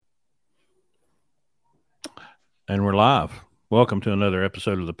And we're live. Welcome to another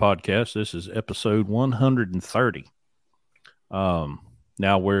episode of the podcast. This is episode 130. Now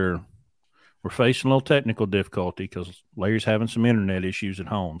we're facing a little technical difficulty because Larry's having some internet issues at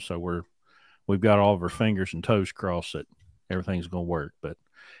home. So we've got all of our fingers and toes crossed that everything's going to work. But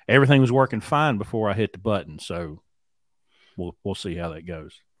everything was working fine before I hit the button. So we'll see how that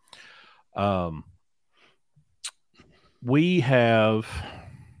goes. We have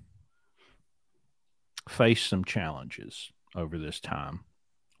faced some challenges over this time.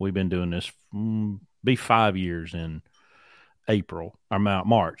 We've been doing this be 5 years in April or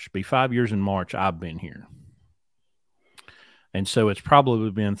March. Be 5 years in March. I've been here, and so it's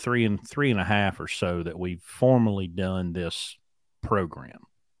probably been three and a half or so that we've formally done this program.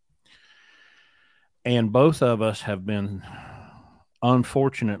 And both of us have been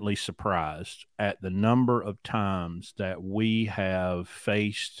unfortunately surprised at the number of times that we have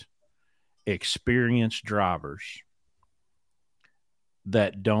faced experienced drivers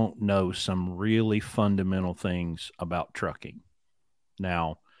that don't know some really fundamental things about trucking.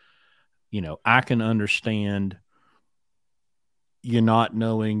 Now, I can understand you not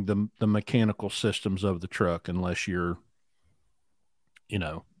knowing the mechanical systems of the truck unless you're,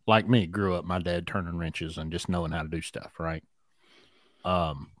 like me, grew up, my dad turning wrenches and just knowing how to do stuff, right?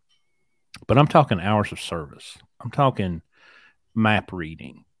 But I'm talking hours of service. I'm talking map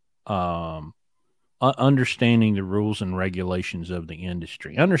reading, understanding the rules and regulations of the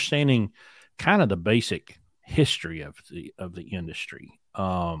industry, understanding kind of the basic history of the industry,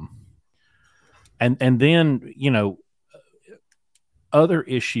 and then other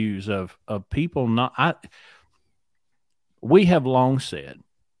issues of people not. We have long said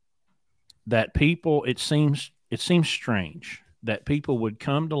that people. It seems strange that people would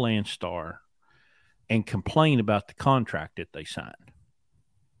come to Landstar and complain about the contract that they signed.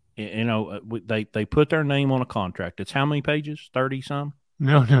 They put their name on a contract. It's how many pages? 30 some?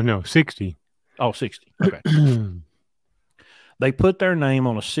 No. 60. Oh, 60. Okay. They put their name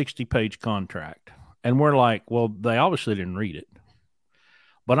on a 60-page contract. And we're like, well, they obviously didn't read it.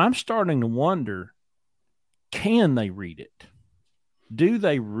 But I'm starting to wonder, can they read it? Do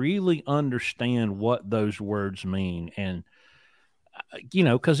they really understand what those words mean? And,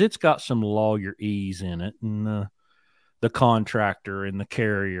 because it's got some lawyer-ese in it. And the contractor and the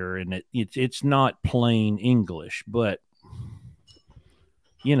carrier, and it's not plain English, but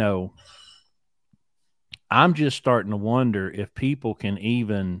I'm just starting to wonder if people can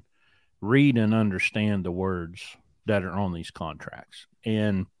even read and understand the words that are on these contracts.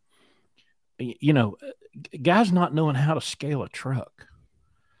 And guys not knowing how to scale a truck.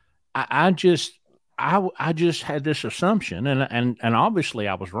 I just had this assumption, and obviously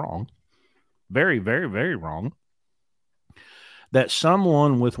I was wrong, very, very, very wrong, that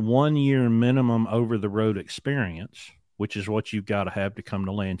someone with 1 year minimum over-the-road experience, which is what you've got to have to come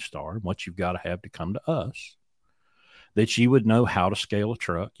to Landstar, what you've got to have to come to us, that you would know how to scale a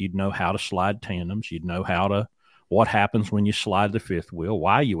truck, you'd know how to slide tandems, you'd know what happens when you slide the fifth wheel,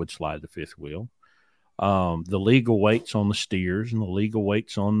 why you would slide the fifth wheel, the legal weights on the steers and the legal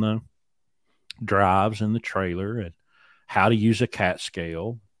weights on the drives and the trailer, and how to use a CAT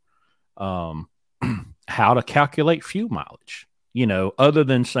scale, how to calculate fuel mileage. Other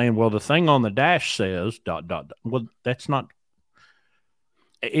than saying, well, the thing on the dash says ... Well, that's not.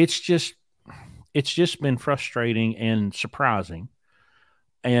 It's just been frustrating and surprising.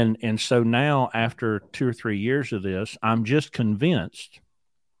 And so now, after 2 or 3 years of this, I'm just convinced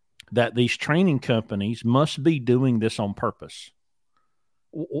that these training companies must be doing this on purpose.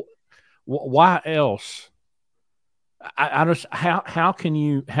 Why else? I just how can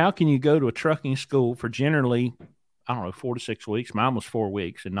you go to a trucking school for generally, I don't know, 4 to 6 weeks. Mine was 4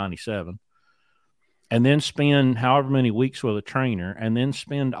 weeks in 97. And then spend however many weeks with a trainer, and then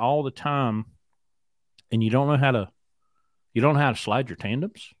spend all the time, and you don't know how to slide your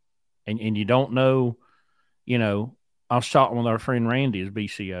tandems, and you don't know, I was talking with our friend Randy, his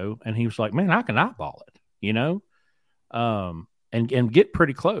BCO, and he was like, man, I can eyeball it, and get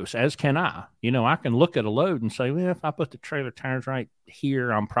pretty close, as can I. I can look at a load and say, well, if I put the trailer tires right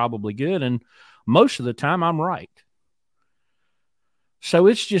here, I'm probably good. And most of the time I'm right. So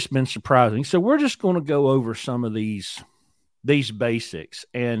it's just been surprising. So we're just going to go over some of these basics.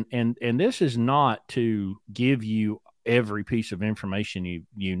 And this is not to give you every piece of information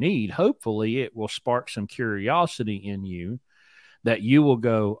you need. Hopefully it will spark some curiosity in you that you will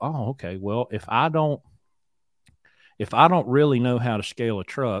go, oh, okay, well, if I don't really know how to scale a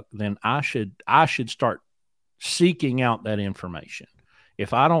truck, then I should start seeking out that information.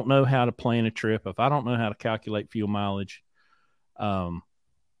 If I don't know how to plan a trip, if I don't know how to calculate fuel mileage,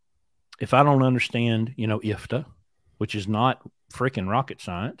 if I don't understand, IFTA, which is not freaking rocket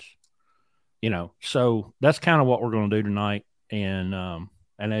science. So that's kind of what we're going to do tonight. And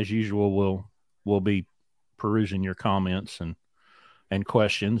as usual, we'll be perusing your comments and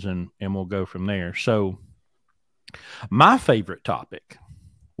questions, and we'll go from there. So my favorite topic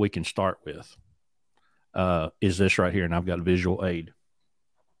we can start with is this right here, and I've got a visual aid.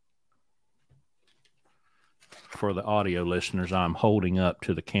 For the audio listeners, I'm holding up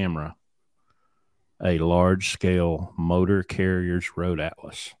to the camera a large-scale Motor Carriers Road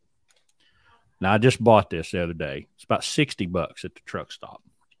Atlas. Now, I just bought this the other day. It's about $60 at the truck stop.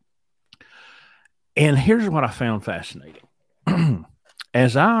 And here's what I found fascinating.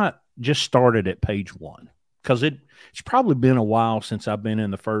 As I just started at page 1, because it's probably been a while since I've been in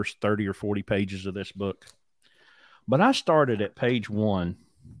the first 30 or 40 pages of this book. But I started at page 1,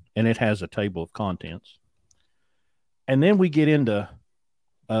 and it has a table of contents. And then we get into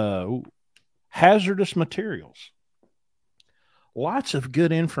hazardous materials. Lots of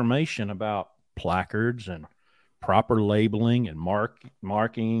good information about placards and proper labeling and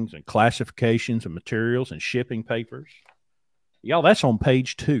markings and classifications of materials and shipping papers. Y'all, that's on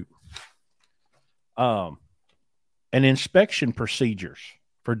page 2. And inspection procedures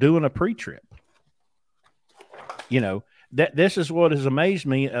for doing a pre-trip. This is what has amazed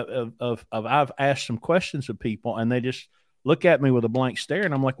me of I've asked some questions of people, and they just look at me with a blank stare,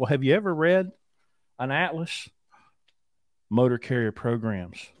 and I'm like, well, have you ever read an atlas? Motor carrier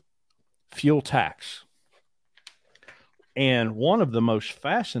programs, fuel tax. And one of the most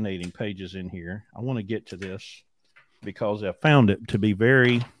fascinating pages in here, I want to get to this because I found it to be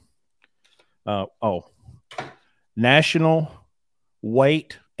very, national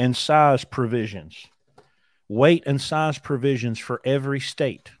weight and size provisions. Weight and size provisions for every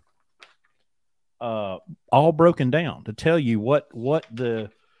state, all broken down to tell you what the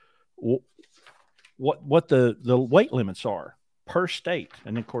weight limits are per state,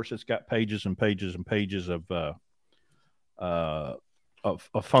 and of course it's got pages and pages and pages of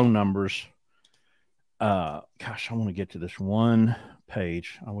phone numbers. Gosh, I want to get to this one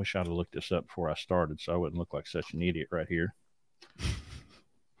page. I wish I'd have looked this up before I started, so I wouldn't look like such an idiot right here.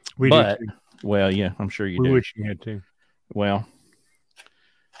 Well, yeah, I'm sure you do. We wish you had to. Well,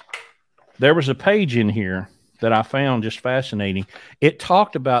 there was a page in here that I found just fascinating. It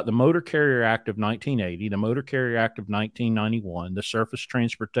talked about the Motor Carrier Act of 1980, the Motor Carrier Act of 1991, the Surface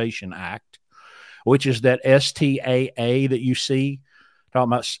Transportation Act, which is that STAA that you see,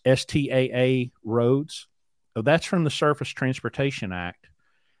 talking about STAA roads. So that's from the Surface Transportation Act.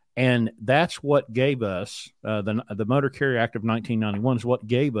 And that's what gave us, the Motor Carrier Act of 1991 is what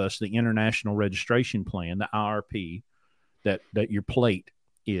gave us the International Registration Plan, the IRP, that your plate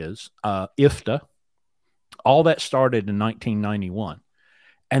is, IFTA. All that started in 1991.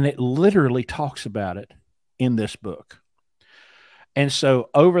 And it literally talks about it in this book. And so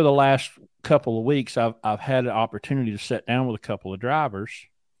over the last couple of weeks, I've had an opportunity to sit down with a couple of drivers.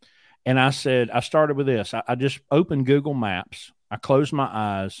 And I started with this. I just opened Google Maps. I closed my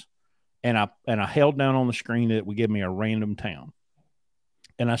eyes, and I held down on the screen that it would give me a random town.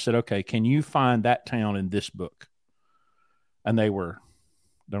 And I said, okay, can you find that town in this book? And they were,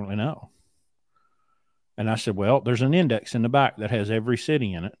 don't really know. And I said, well, there's an index in the back that has every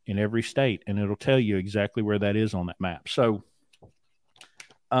city in it, in every state, and it'll tell you exactly where that is on that map. So,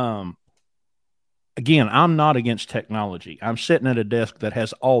 again, I'm not against technology. I'm sitting at a desk that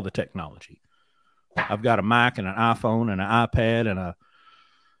has all the technology. I've got a Mac and an iPhone and an iPad and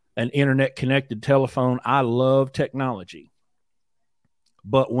an internet-connected telephone. I love technology.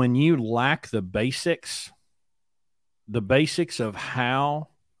 But when you lack the basics of how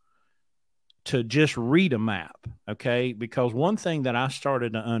to just read a map, okay? Because one thing that I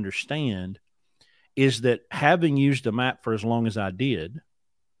started to understand is that having used a map for as long as I did,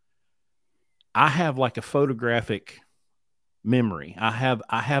 I have like a photographic memory. I have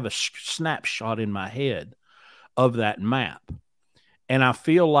a snapshot in my head of that map. And I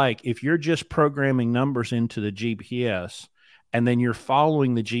feel like if you're just programming numbers into the GPS and then you're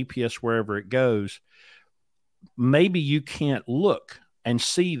following the GPS wherever it goes, maybe you can't look and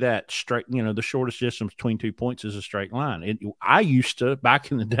see that straight, the shortest distance between 2 points is a straight line. I used to,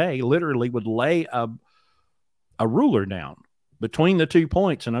 back in the day, literally would lay a ruler down between the 2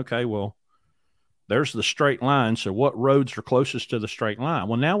 points and, okay, well, there's the straight line. So what roads are closest to the straight line?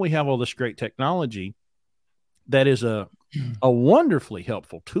 Well, now we have all this great technology that is a wonderfully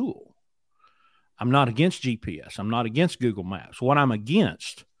helpful tool. I'm not against GPS. I'm not against Google Maps. What I'm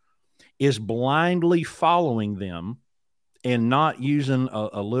against is blindly following them and not using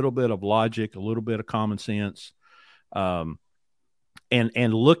a little bit of logic, a little bit of common sense, and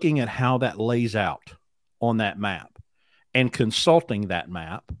looking at how that lays out on that map. and consulting that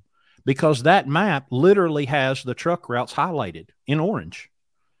map, because that map literally has the truck routes highlighted in orange.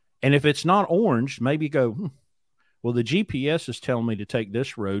 And if it's not orange, maybe go, well, the GPS is telling me to take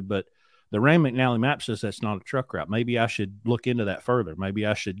this road, but the Rand McNally map says that's not a truck route. Maybe I should look into that further. Maybe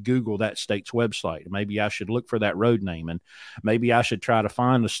I should Google that state's website. Maybe I should look for that road name, and maybe I should try to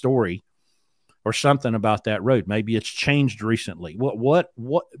find a story or something about that road. Maybe it's changed recently. What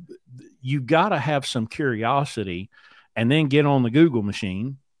you got to have some curiosity, and then get on the Google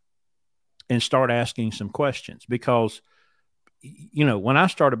machine and start asking some questions. Because, when I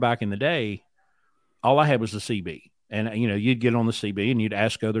started back in the day, all I had was the CB. And, you'd get on the CB and you'd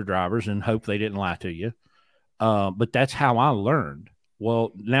ask other drivers and hope they didn't lie to you. But that's how I learned.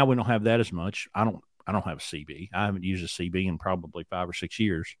 Well, now we don't have that as much. I don't have a CB. I haven't used a CB in probably 5 or 6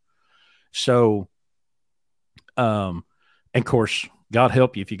 years. So, and of course, God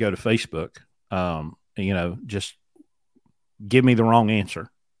help you if you go to Facebook, just give me the wrong answer,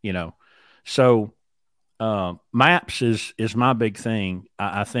 So, maps is my big thing.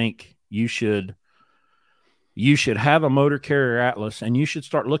 I think you should have a motor carrier atlas, and you should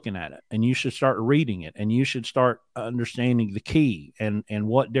start looking at it, and you should start reading it, and you should start understanding the key and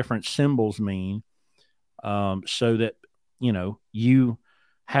what different symbols mean, so that, you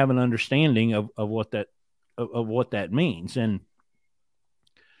have an understanding of what that means. And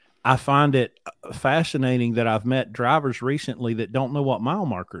I find it fascinating that I've met drivers recently that don't know what mile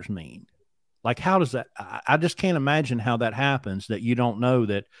markers mean. Like, how does that, I just can't imagine how that happens, that you don't know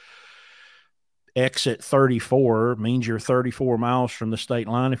that exit 34 means you're 34 miles from the state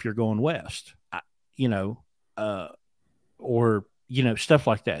line if you're going west, or, stuff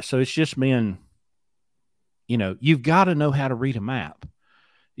like that. So it's just been, you've got to know how to read a map.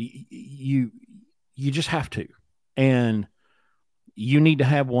 You just have to. And you need to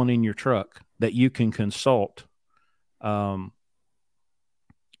have one in your truck that you can consult.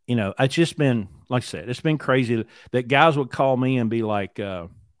 It's just been, like I said, it's been crazy that guys would call me and be like, well,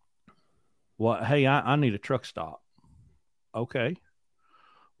 hey, I need a truck stop. Okay.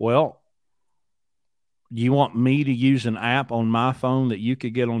 Well, you want me to use an app on my phone that you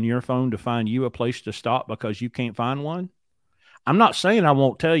could get on your phone to find you a place to stop because you can't find one? I'm not saying I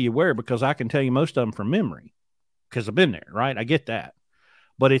won't tell you where, because I can tell you most of them from memory because I've been there, right? I get that.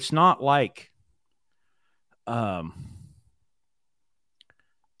 But it's not like I've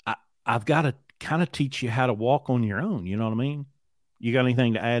got to kind of teach you how to walk on your own. You know what I mean? You got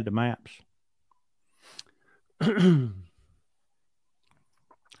anything to add to maps? Because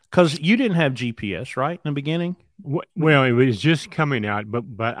you didn't have GPS, right, in the beginning? Well, it was just coming out,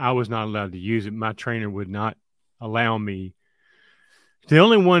 but I was not allowed to use it. My trainer would not allow me. The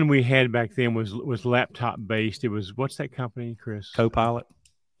only one we had back then was laptop based. It was, what's that company, Chris? Copilot.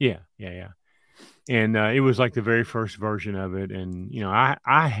 Yeah. And it was like the very first version of it. And,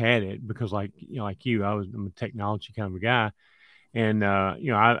 I had it because I'm a technology kind of a guy. And,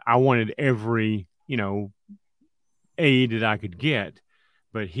 I wanted every, aid that I could get,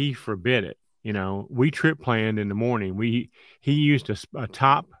 but he forbid it. We trip planned in the morning. He used a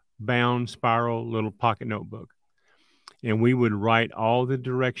top bound spiral little pocket notebook, and we would write all the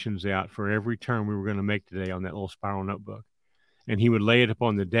directions out for every turn we were going to make today on that little spiral notebook. And he would lay it up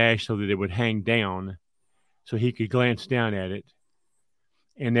on the dash so that it would hang down so he could glance down at it.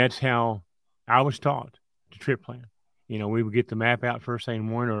 And that's how I was taught to trip plan. We would get the map out first thing in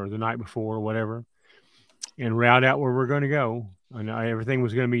the morning or the night before or whatever, and route out where we're going to go. And everything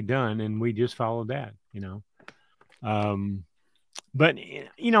was going to be done, and we just followed that, But,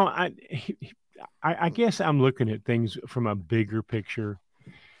 I guess I'm looking at things from a bigger picture.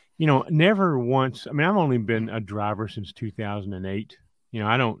 Never once. I mean, I've only been a driver since 2008.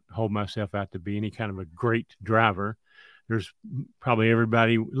 I don't hold myself out to be any kind of a great driver. There's probably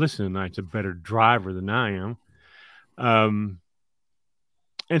everybody listening tonight's a better driver than I am.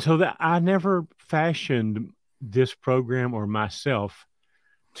 And so that I never fashioned this program or myself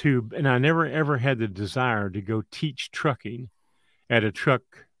and I never ever had the desire to go teach trucking at a truck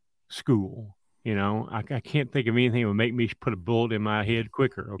school. I can't think of anything that would make me put a bullet in my head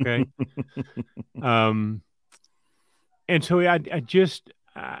quicker. Okay. And so I just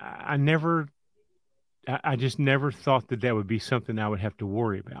never thought that would be something I would have to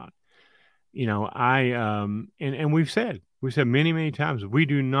worry about. And we've said many, many times, we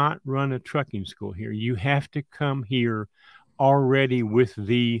do not run a trucking school here. You have to come here already with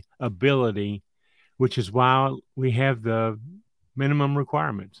the ability, which is why we have the minimum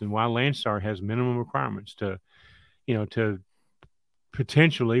requirements and why Landstar has minimum requirements to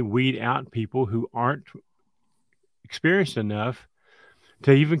potentially weed out people who aren't experienced enough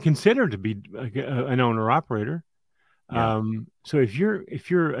to even consider to be an owner operator. Yeah. So if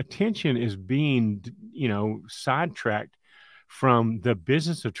your attention is being, sidetracked from the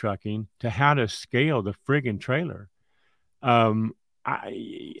business of trucking to how to scale the friggin' trailer, um,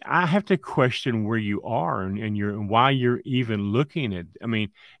 I have to question where you are and why you're even looking at. I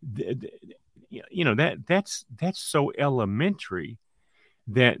mean, th- th- that's so elementary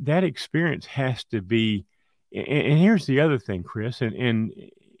that experience has to be. And here's the other thing, Chris, and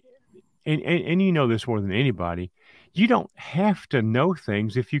you know this more than anybody. You don't have to know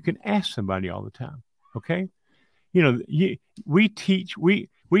things if you can ask somebody all the time. Okay, we teach we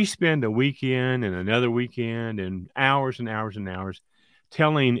spend a weekend and another weekend and hours and hours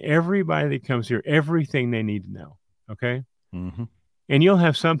telling everybody that comes here everything they need to know. Okay, Mm-hmm. and you'll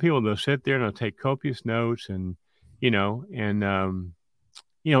have some people that'll sit there and they'll take copious notes and try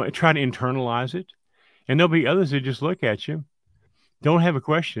to internalize it, and there'll be others that just look at you, don't have a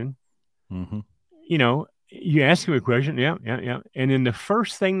question. Mm-hmm. You ask them a question, yeah, yeah, yeah, and then the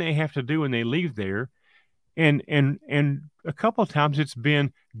first thing they have to do when they leave there, and a couple of times it's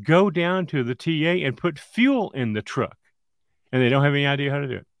been go down to the TA and put fuel in the truck, and they don't have any idea how to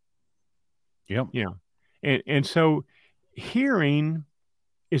do it. Yep. And so hearing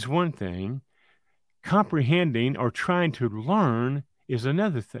is one thing, comprehending or trying to learn is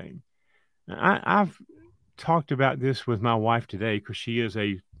another thing. I've talked about this with my wife today because she is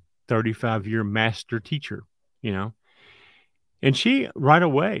a 35-year master teacher, and she right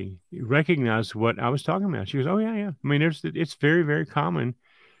away recognized what I was talking about. She goes, "Oh yeah, yeah. I mean, it's very, very common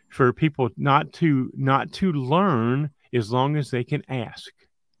for people not to learn as long as they can ask.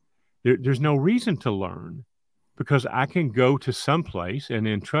 There's no reason to learn because I can go to some place, and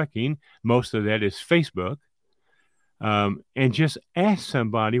in trucking, most of that is Facebook, and just ask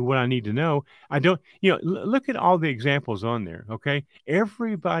somebody what I need to know. I don't, look at all the examples on there. Okay.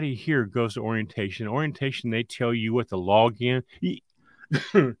 Everybody here goes to orientation. Orientation, they tell you what to log in.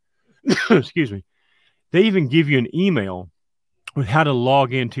 Excuse me. They even give you an email with how to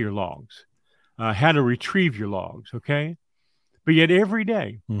log into your logs, how to retrieve your logs. Okay. But yet every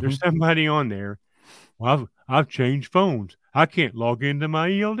day there's somebody on there. Well, I've changed phones. I can't log into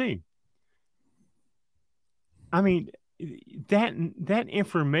my ELD. I mean, that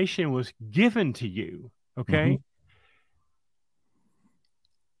information was given to you. Okay.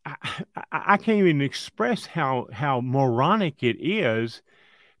 I can't even express how moronic it is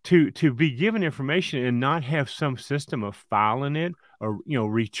to be given information and not have some system of filing it or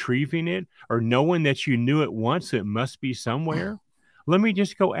retrieving it or knowing that you knew it once, it must be somewhere. Let me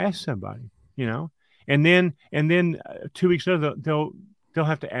just go ask somebody, and then 2 weeks later they'll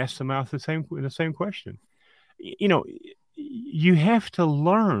have to ask them out the same question. You have to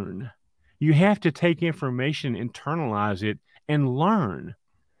learn. You have to take information, internalize it, and learn.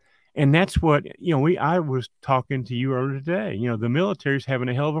 And that's what, I was talking to you earlier today. The military's having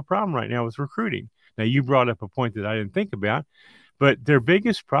a hell of a problem right now with recruiting. Now, you brought up a point that I didn't think about, but their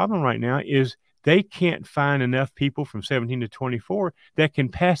biggest problem right now is they can't find enough people from 17 to 24 that can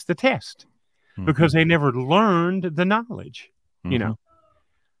pass the test because they never learned the knowledge,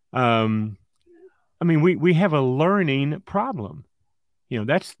 I mean, we have a learning problem.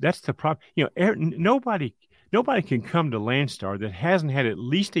 That's the problem. Nobody can come to Landstar that hasn't had at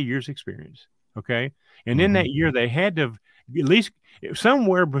least a year's experience. Okay. And in that year, they had to, at least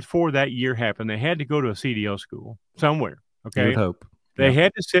somewhere before that year happened, they had to go to a CDL school somewhere. Okay. You would hope. They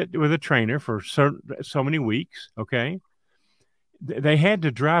had to sit with a trainer for so many weeks. Okay. They had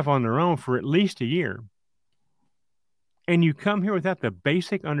to drive on their own for at least a year. And you come here without the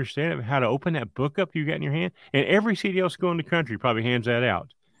basic understanding of how to open that book up you got in your hand. And every CDL school in the country probably hands that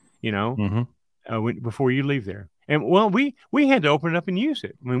out, before you leave there. And well, we had to open it up and use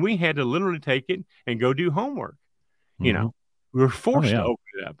it. I mean, we had to literally take it and go do homework. We were forced to open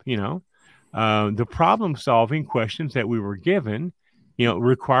it up. The problem solving questions that we were given,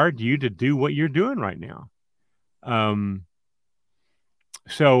 required you to do what you're doing right now.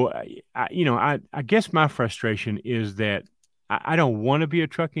 So, I guess my frustration is that I don't want to be a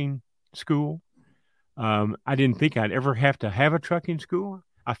trucking school. I didn't think I'd ever have to have a trucking school.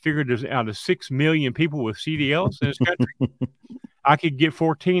 I figured there's out of 6 million people with CDLs in this country, I could get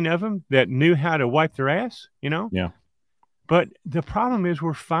 14 of them that knew how to wipe their ass, Yeah. But the problem is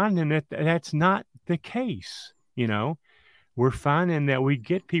we're finding that that's not the case. We're finding that we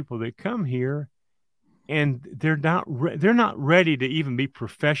get people that come here and they're not ready to even be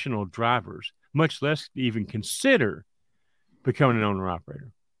professional drivers, much less even consider becoming an owner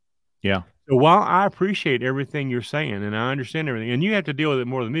operator. Yeah. So while I appreciate everything you're saying and I understand everything, and you have to deal with it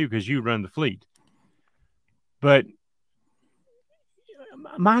more than me because you run the fleet, but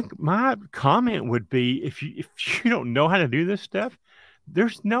my comment would be, if you don't know how to do this stuff,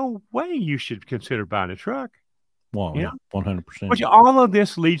 there's no way you should consider buying a truck. Well, You yeah, know, 100%. which all of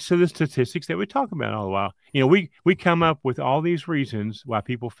this leads to the statistics that we talk about all the while. You know, we come up with all these reasons why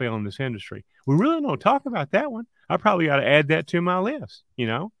people fail in this industry. We really don't talk about that one. I probably ought to add that to my list. You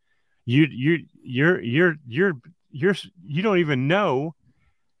know, you don't even know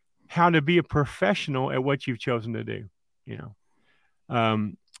how to be a professional at what you've chosen to do. You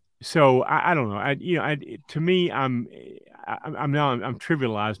know. So I don't know. To me, I'm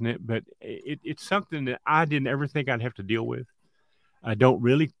trivializing it, but it's something that I didn't ever think I'd have to deal with. I don't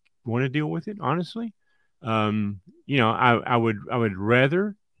really want to deal with it, honestly. I would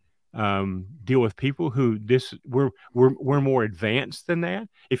rather deal with people who we're more advanced than that.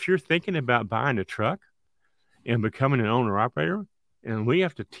 If you're thinking about buying a truck and becoming an owner operator, and we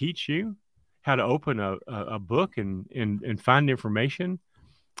have to teach you how to open a book and find information,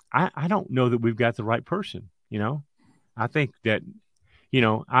 I don't know that we've got the right person. You know, I think that,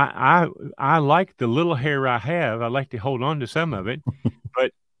 I like the little hair I have. I like to hold on to some of it,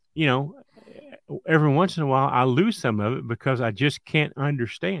 but every once in a while I lose some of it because I just can't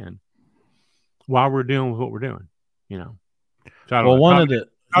understand why we're doing what we're doing. You know, so I don't know.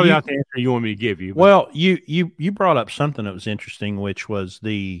 Probably not the answer you want me to give you. But. Well, you brought up something that was interesting, which was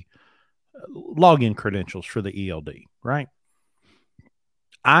the login credentials for the ELD, right?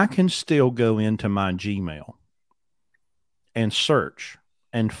 I can still go into my Gmail and search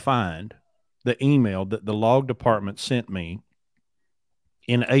and find the email that the log department sent me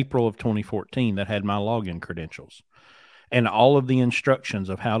in April of 2014 that had my login credentials and all of the instructions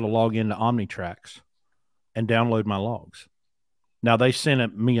of how to log into OmniTrax and download my logs. Now, they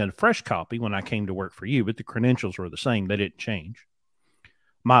sent me a fresh copy when I came to work for you, but the credentials were the same. They didn't change.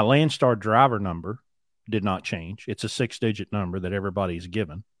 My Landstar driver number did not change. It's a 6-digit number that everybody's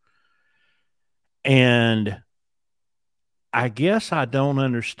given. And I guess I don't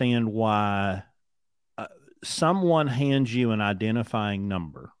understand why someone hands you an identifying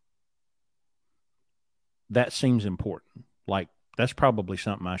number. That seems important. Like, that's probably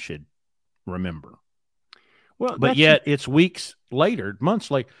something I should remember. Well, but yet it's weeks later,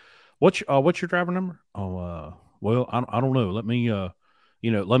 months later. What's your driver number? Oh, well, I don't know. Let me, I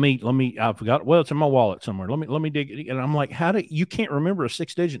forgot. Well, it's in my wallet somewhere. Let me dig it. And I'm like, you can't remember a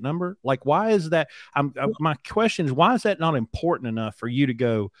 6-digit number? Like, why is that? My question is, why is that not important enough for you to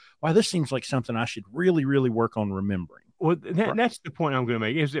go, wow, this seems like something I should really, really work on remembering? Well, that's the point I'm going to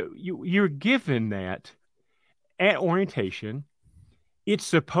make, is that you're given that at orientation. It's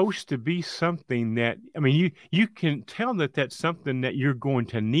supposed to be something that, I mean, you can tell that that's something that you're going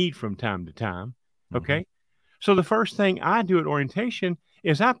to need from time to time. Okay. Mm-hmm. So the first thing I do at orientation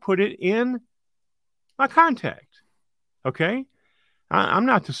is I put it in my contact. Okay. I'm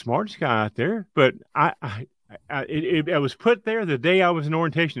not the smartest guy out there, but it was put there the day I was in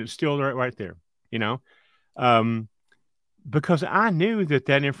orientation. It's still right there, because I knew that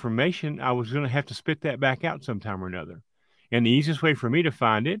information, I was going to have to spit that back out sometime or another. And the easiest way for me to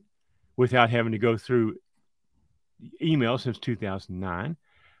find it without having to go through email since 2009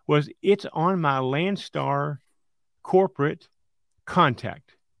 was it's on my Landstar corporate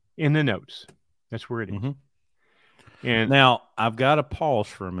contact in the notes. That's where it is. Mm-hmm. And now I've got to pause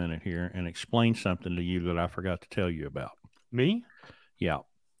for a minute here and explain something to you that I forgot to tell you about. Me? Yeah.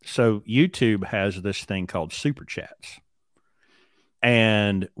 So YouTube has this thing called Super Chats.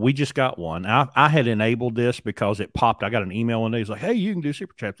 And we just got one. I had enabled this because it popped. I got an email one day. He's like, hey, you can do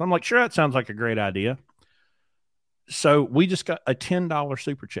Super Chats. I'm like, sure, that sounds like a great idea. So we just got a $10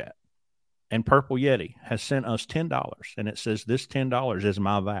 Super Chat. And Purple Yeti has sent us $10. And it says, this $10 is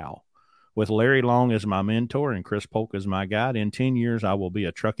my vow. With Larry Long as my mentor and Chris Polk as my guide, in 10 years, I will be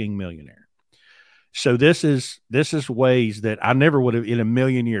a trucking millionaire. So this is ways that I never would have in a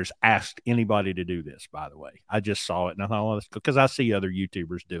million years asked anybody to do this, by the way. I just saw it and I thought, well, because I see other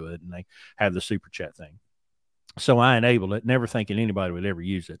YouTubers do it and they have the Super Chat thing. So I enabled it, never thinking anybody would ever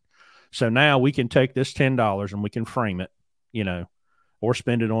use it. So now we can take this $10 and we can frame it, or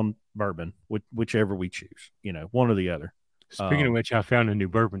spend it on bourbon, whichever we choose, one or the other. Speaking of which, I found a new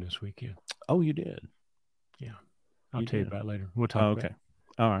bourbon this weekend. Oh, you did? Yeah. I'll tell you about it later. We'll talk about it.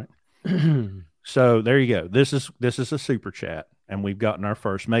 All right. So there you go. This is a Super Chat, and we've gotten our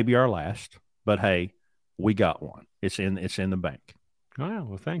first, maybe our last, but hey, we got one. It's in the bank. Oh, yeah.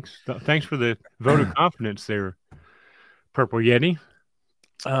 Well, thanks. Thanks for the vote of confidence there, Purple Yeti.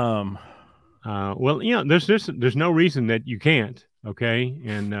 Well, there's no reason that you can't. Okay,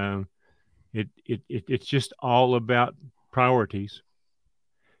 and it's just all about priorities,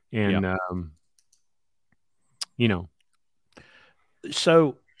 and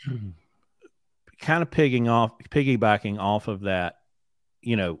So kind of piggybacking off of that,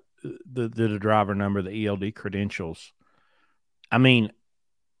 you know, the driver number, the ELD credentials. I mean,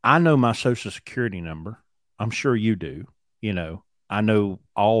 I know my social security number. I'm sure you do. You know, I know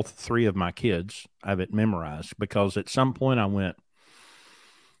all three of my kids. I have it memorized because at some point I went,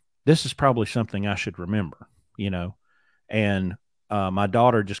 this is probably something I should remember, you know. And my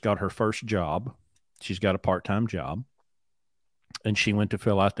daughter just got her first job. She's got a part-time job. And she went to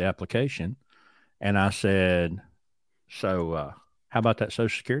fill out the application. And I said, so how about that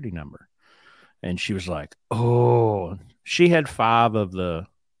social security number? And she was like, oh, she had five of the,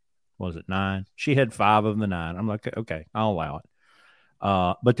 was it nine? She had five of the nine. I'm like, okay, I'll allow it.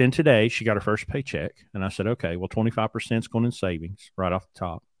 But then today she got her first paycheck. And I said, okay, well, 25% is going in savings right off the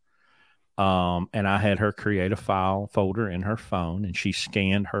top. And I had her create a file folder in her phone, and she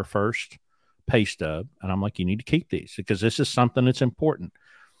scanned her first pay stub. And I'm like, you need to keep these because this is something that's important.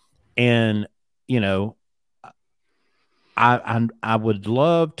 And, you know, I would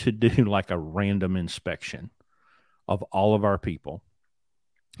love to do like a random inspection of all of our people.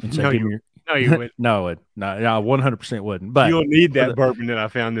 And say, no, you wouldn't. No, 100% wouldn't. But you'll need that bourbon that I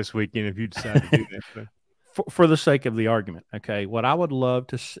found this weekend if you decide to do that. But. For the sake of the argument, okay, what I would love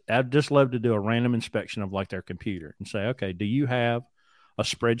to, I'd just love to do a random inspection of like their computer and say, okay, do you have a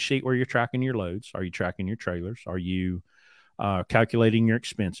spreadsheet where you're tracking your loads? Are you tracking your trailers? Are you calculating your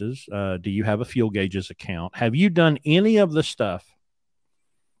expenses? Do you have a fuel gauges account? Have you done any of the stuff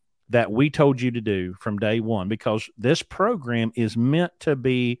that we told you to do from day one? Because this program is meant to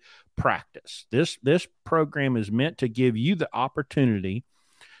be practice. This program is meant to give you the opportunity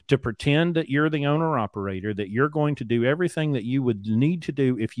to pretend that you're the owner operator, that you're going to do everything that you would need to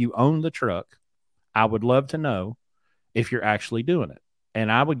do if you own the truck. I would love to know if you're actually doing it.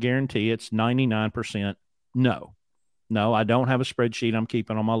 And I would guarantee it's 99% no. No, I don't have a spreadsheet I'm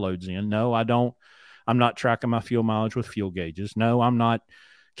keeping all my loads in. No, I don't. I'm not tracking my fuel mileage with fuel gauges. No, I'm not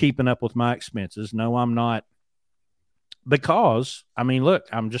keeping up with my expenses. No, I'm not. Because, I mean, look,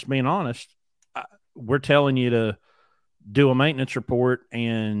 I'm just being honest. We're telling you to do a maintenance report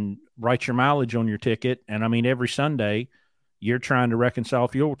and write your mileage on your ticket. And I mean, every Sunday you're trying to reconcile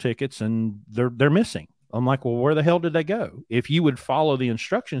fuel tickets and they're missing. I'm like, well, where the hell did they go? If you would follow the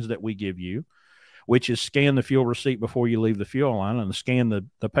instructions that we give you, which is scan the fuel receipt before you leave the fuel line and scan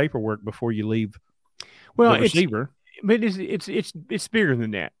the paperwork before you leave the receiver. But it's bigger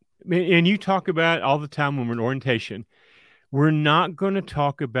than that. And you talk about all the time when we're in orientation, we're not going to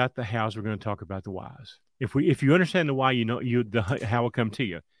talk about the hows. We're going to talk about the whys. If you understand the why, you know the how will come to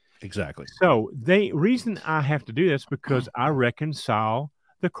you. Exactly. So reason I have to do this because I reconcile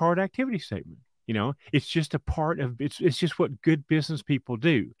the card activity statement. You know, it's just a part of it's just what good business people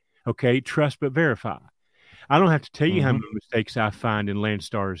do. Okay, trust but verify. I don't have to tell you how many mistakes I find in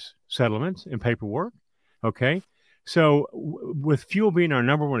Landstar's settlements and paperwork. Okay, so with fuel being our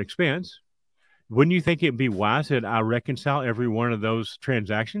number one expense, wouldn't you think it'd be wise that I reconcile every one of those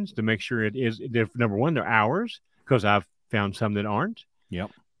transactions to make sure it is, number one, they're ours, because I've found some that aren't.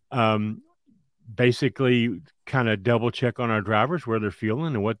 Yep. Basically kind of double check on our drivers where they're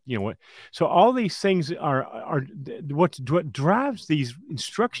fueling and what. So all these things are what drives these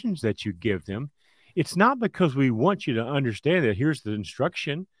instructions that you give them. It's not because we want you to understand that here's the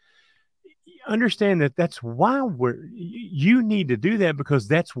instruction. Understand that that's why you need to do that, because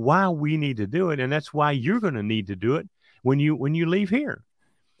that's why we need to do it, and that's why you're going to need to do it when you leave here.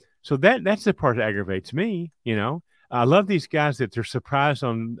 So that's the part that aggravates me. You know, I love these guys that they're surprised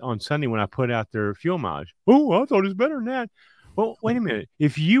on Sunday when I put out their fuel mileage. Oh, I thought it was better than that. Well, wait a minute.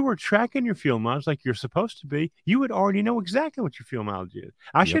 If you were tracking your fuel mileage like you're supposed to be, you would already know exactly what your fuel mileage is.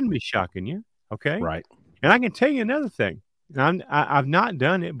 I shouldn't be shocking you. Okay. Right. And I can tell you another thing. I've not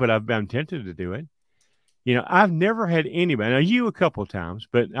done it, but I've been tempted to do it. You know, I've never had anybody, now you a couple of times,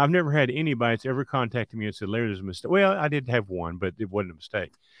 but I've never had anybody that's ever contacted me and said, Larry, there's a mistake. Well, I did have one, but it wasn't a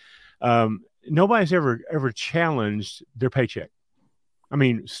mistake. Nobody's ever challenged their paycheck. I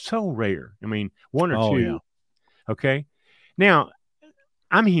mean, so rare. I mean, one or two. Yeah. Okay. Now,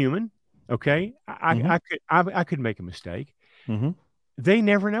 I'm human. Okay. I could make a mistake. Mm-hmm. They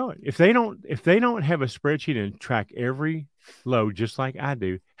never know it. If they don't have a spreadsheet and track every load just like I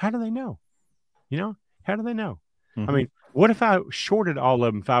do, how do they know? You know, how do they know? Mm-hmm. I mean, what if I shorted all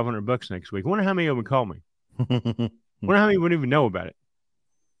of them $500 next week? I wonder how many of them would call me. Wonder how many wouldn't even know about it.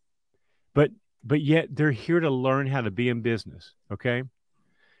 But yet they're here to learn how to be in business. Okay.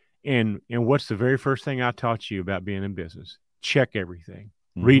 And what's the very first thing I taught you about being in business? Check everything.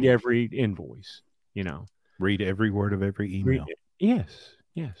 Mm-hmm. Read every invoice, you know. Read every word of every email. Yes.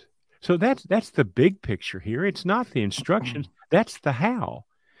 So that's the big picture here. It's not the instructions. That's the how.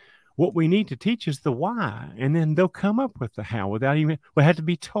 What we need to teach is the why, and then they'll come up with the how without even, we have to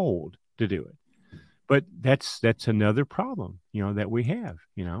be told to do it. But that's another problem, that we have,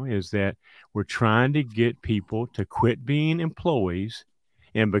 is that we're trying to get people to quit being employees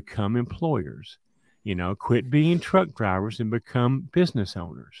and become employers, quit being truck drivers and become business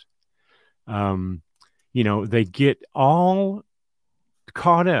owners. They get all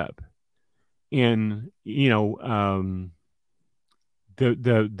caught up in,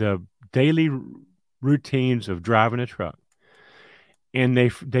 the daily routines of driving a truck. And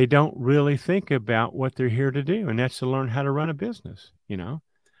they don't really think about what they're here to do, and that's to learn how to run a business, and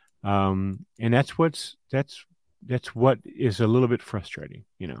that's what is a little bit frustrating,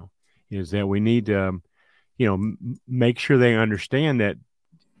 is that we need to, make sure they understand that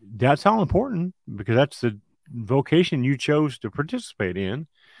that's all important, because that's the vocation you chose to participate in.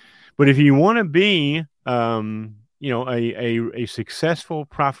 But if you want to be, a successful,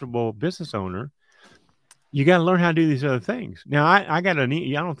 profitable business owner, you got to learn how to do these other things. Now, I got I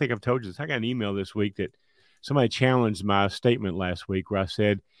don't think I've told you this. I got an email this week that somebody challenged my statement last week, where I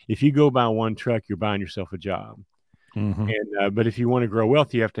said, if you go buy one truck, you're buying yourself a job. Mm-hmm. And, but if you want to grow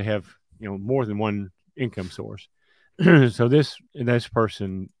wealth, you have to have, more than one income source. So this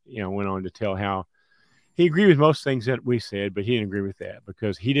person, went on to tell how he agreed with most things that we said, but he didn't agree with that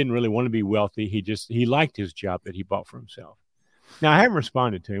because he didn't really want to be wealthy. He liked his job that he bought for himself. Now, I haven't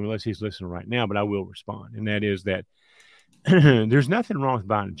responded to him unless he's listening right now, but I will respond. And that is that there's nothing wrong with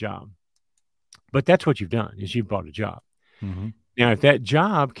buying a job, but that's what you've done, is you've bought a job. Mm-hmm. Now, if that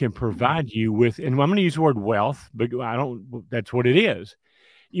job can provide you with, and I'm going to use the word wealth, but that's what it is.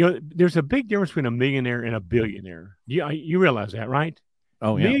 There's a big difference between a millionaire and a billionaire. You realize that, right?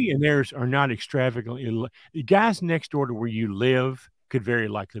 Oh, yeah. Millionaires are not extravagantly. The guys next door to where you live could very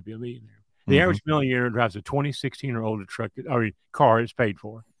likely be a millionaire. The average millionaire drives a 2016 or older truck or car is paid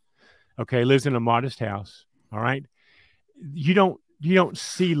for. Okay, lives in a modest house. All right, you don't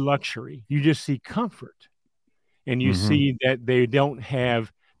see luxury. You just see comfort, and you see that they don't have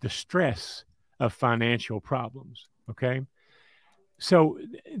the stress of financial problems. Okay, so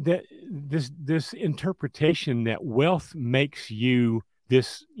this interpretation that wealth makes you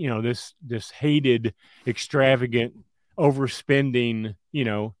this hated, extravagant, overspending,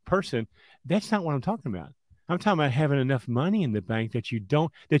 person. That's not what I'm talking about. I'm talking about having enough money in the bank that you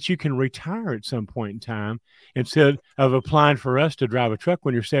can retire at some point in time instead of applying for us to drive a truck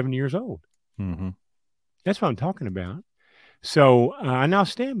when you're 70 years old. Mm-hmm. That's what I'm talking about. So I now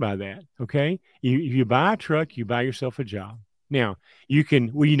stand by that. Okay. You buy a truck, you buy yourself a job. Now you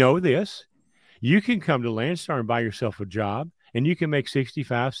can, this, you can come to Landstar and buy yourself a job and you can make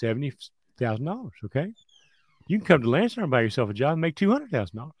 $65,000, $70,000. Okay. You can come to Landstar and buy yourself a job and make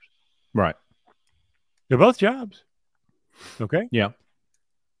 $200,000. Right. They're both jobs. Okay. Yeah.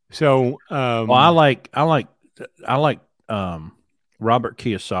 So, well, I like Robert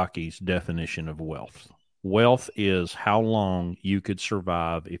Kiyosaki's definition of wealth. Wealth is how long you could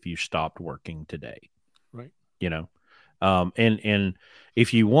survive if you stopped working today. Right. And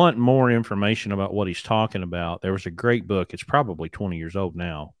if you want more information about what he's talking about, there was a great book. It's probably 20 years old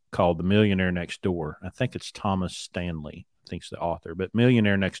now, called The Millionaire Next Door. I think it's Thomas Stanley, I think's the author, but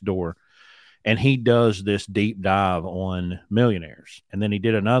Millionaire Next Door. And he does this deep dive on millionaires. And then he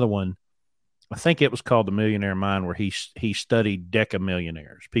did another one, I think it was called The Millionaire Mind, where he studied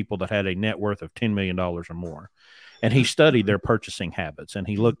decamillionaires, people that had a net worth of $10 million or more. And he studied their purchasing habits, and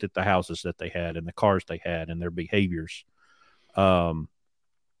he looked at the houses that they had and the cars they had and their behaviors. It's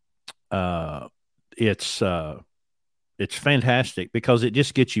fantastic because it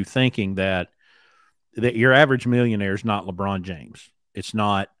just gets you thinking that your average millionaire is not LeBron James. It's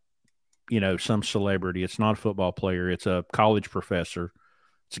not, some celebrity. It's not a football player. It's a college professor.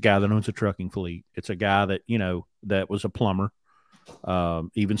 It's a guy that owns a trucking fleet. It's a guy that, that was a plumber.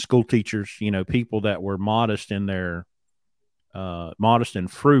 Even school teachers, people that were modest and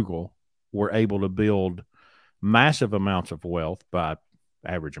frugal were able to build massive amounts of wealth by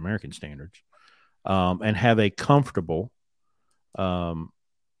average American standards, and have a comfortable,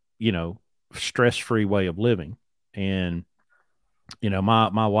 stress-free way of living. And,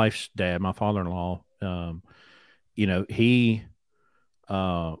 my wife's dad, my father-in-law, he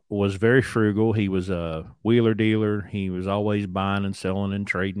was very frugal. He was a wheeler dealer. He was always buying and selling and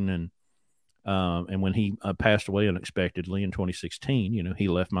trading. And when he passed away unexpectedly in 2016, he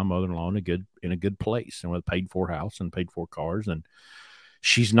left my mother-in-law in a good place and with a paid-for house and paid-for cars. And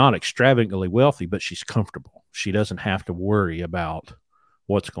she's not extravagantly wealthy, but she's comfortable. She doesn't have to worry about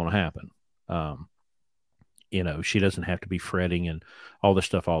what's going to happen. she doesn't have to be fretting and all this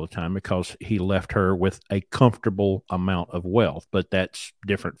stuff all the time because he left her with a comfortable amount of wealth. But that's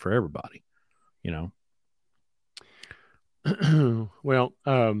different for everybody, Well,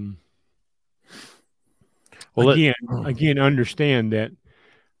 Well, again, understand that.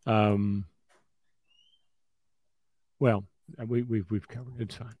 Well, we've covered it.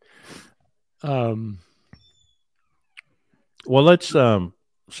 It's fine. Well, let's do.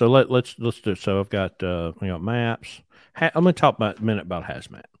 So I've got maps. I'm going to talk about a minute about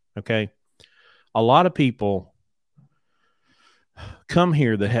hazmat. Okay, a lot of people come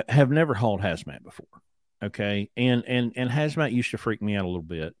here that have never hauled hazmat before. Okay, and hazmat used to freak me out a little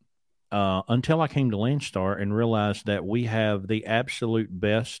bit until I came to Landstar and realized that we have the absolute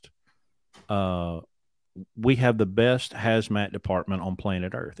best. We have the best hazmat department on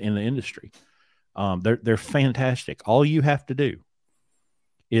planet Earth in the industry. They're fantastic. All you have to do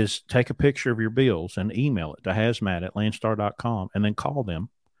is take a picture of your bills and email it to hazmat@landstar.com and then call them,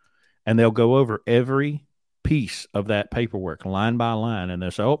 and they'll go over every piece of that paperwork line by line, and they'll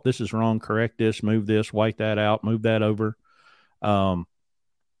say, oh, this is wrong, correct this, move this, wipe that out, move that over. And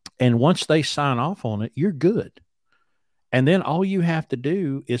once they sign off on it, you're good. And then all you have to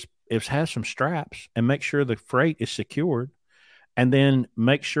do is have some straps and make sure the freight is secured, and then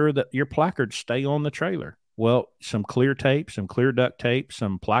make sure that your placards stay on the trailer. Well, some clear tape, some clear duct tape,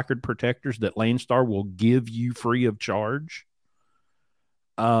 some placard protectors that Landstar will give you free of charge.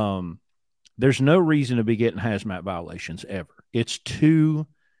 There's no reason to be getting hazmat violations ever. It's too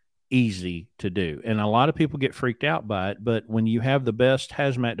easy to do. And a lot of people get freaked out by it. But when you have the best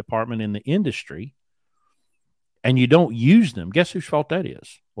hazmat department in the industry and you don't use them, guess whose fault that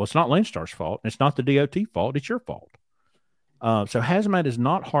is? Well, it's not Landstar's fault. It's not the DOT fault. It's your fault. So hazmat is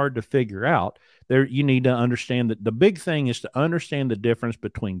not hard to figure out. There, you need to understand that the big thing is to understand the difference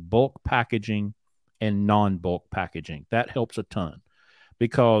between bulk packaging and non-bulk packaging. That helps a ton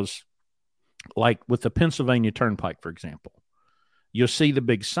because, like with the Pennsylvania Turnpike, for example, you'll see the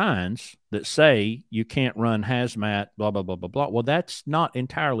big signs that say you can't run hazmat, blah, blah, blah, blah, blah. Well, that's not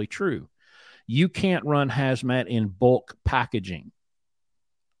entirely true. You can't run hazmat in bulk packaging.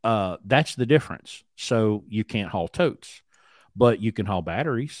 That's the difference. So you can't haul totes, but you can haul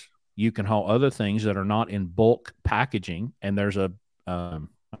batteries. You can haul other things that are not in bulk packaging. And there's I can't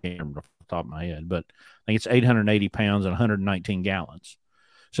remember off the top of my head, but I think it's 880 pounds and 119 gallons.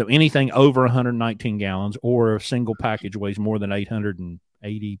 So anything over 119 gallons or a single package weighs more than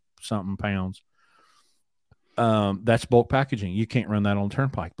 880 something pounds, that's bulk packaging. You can't run that on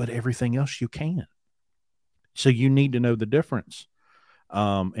Turnpike, but everything else you can. So you need to know the difference.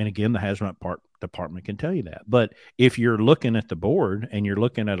 And again, the hazmat department can tell you that. But if you're looking at the board and you're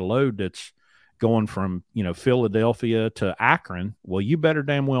looking at a load that's going from, Philadelphia to Akron, well, you better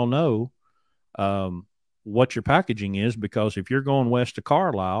damn well know what your packaging is, because if you're going west to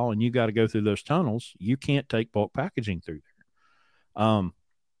Carlisle and you got to go through those tunnels, you can't take bulk packaging through there.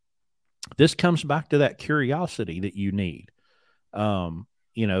 This comes back to that curiosity that you need. Don't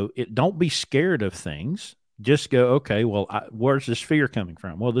be scared of things. Just go, okay, well, where's this fear coming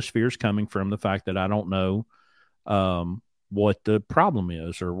from? Well, this fear is coming from the fact that I don't know what the problem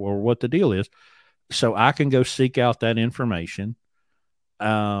is or what the deal is. So I can go seek out that information,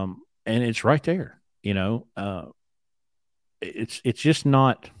 and it's right there. It's just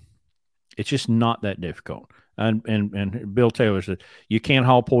not that difficult. And Bill Taylor said you can't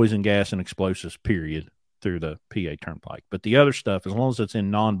haul poison gas and explosives, period, through the PA Turnpike. But the other stuff, as long as it's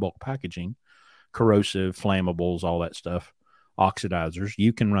in non-bulk packaging, corrosive, flammables, all that stuff, oxidizers,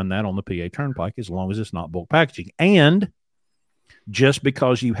 you can run that on the PA Turnpike as long as it's not bulk packaging. And just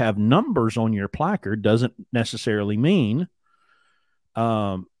because you have numbers on your placard doesn't necessarily mean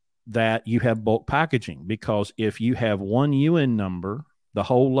that you have bulk packaging, because if you have one UN number, the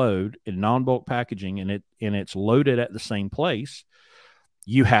whole load in non-bulk packaging, and it's loaded at the same place,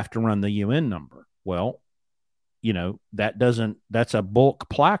 you have to run the UN number. Well, that's a bulk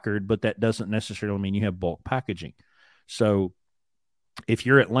placard, but that doesn't necessarily mean you have bulk packaging. So if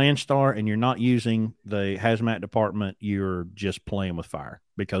you're at Landstar and you're not using the hazmat department, you're just playing with fire,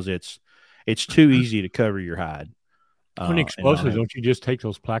 because it's too easy to cover your hide. On explosives, don't you just take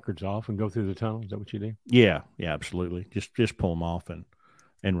those placards off and go through the tunnel? Is that what you do? Yeah, absolutely. Just pull them off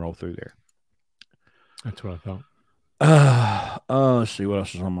and roll through there. That's what I thought. Let's see what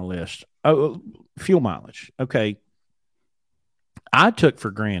else is on my list. Oh, fuel mileage. Okay. I took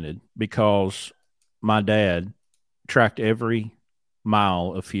for granted, because my dad tracked every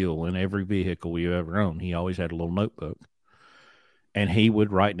mile of fuel in every vehicle we ever owned. He always had a little notebook, and he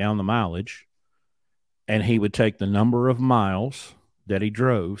would write down the mileage, and he would take the number of miles that he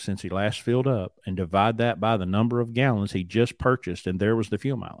drove since he last filled up and divide that by the number of gallons he just purchased, and there was the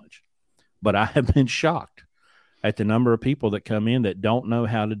fuel mileage. But I have been shocked at the number of people that come in that don't know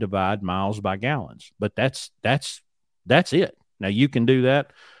how to divide miles by gallons. But that's it. Now you can do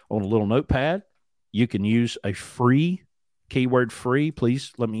that on a little notepad. You can use a free, keyword free,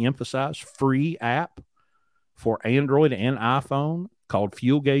 please let me emphasize, free app for Android and iPhone called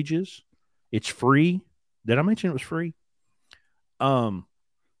Fuel Gauges. It's free. Did I mention it was free? And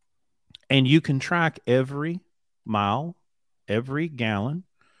you can track every mile, every gallon.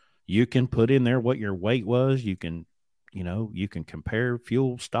 You can put in there what your weight was. You can compare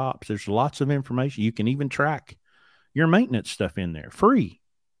fuel stops. There's lots of information. You can even track your maintenance stuff in there, free.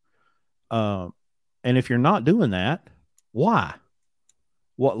 And if you're not doing that, why?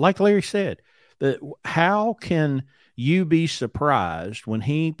 Well, like Larry said, how can you be surprised when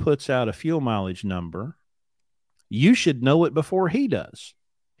he puts out a fuel mileage number? You should know it before he does.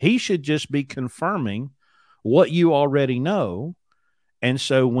 He should just be confirming what you already know. And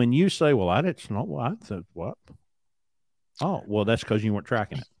so when you say, well, I didn't know what, I said, what? Oh, well, that's because you weren't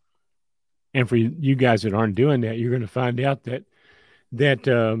tracking it. And for you guys that aren't doing that, you're going to find out that that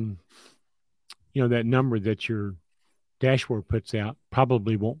number that your dashboard puts out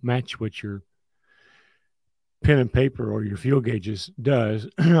probably won't match what your pen and paper or your fuel gauges does.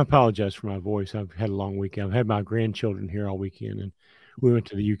 I apologize for my voice. I've had a long weekend. I've had my grandchildren here all weekend, and we went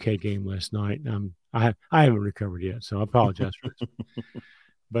to the UK game last night. I haven't recovered yet, so I apologize for this.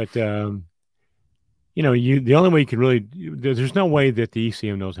 But the only way you can really, there's no way that the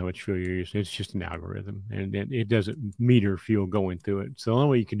ECM knows how much fuel you're using. It's just an algorithm, and it doesn't meter fuel going through it. So the only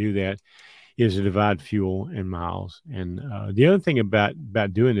way you can do that is to divide fuel and miles. And the other thing about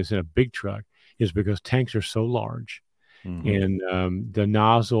doing this in a big truck is because tanks are so large, and the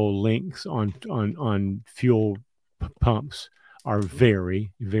nozzle lengths on fuel pumps are vary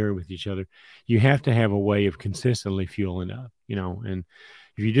with each other. You have to have a way of consistently fueling up, and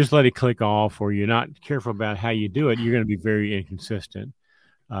if you just let it click off or you're not careful about how you do it, you're going to be very inconsistent.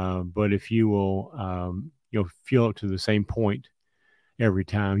 But if you will, fuel up to the same point every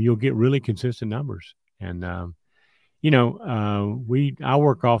time, you'll get really consistent numbers. And, I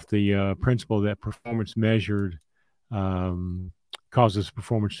work off the principle that performance measured causes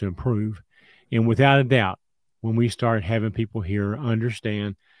performance to improve. And without a doubt, when we start having people here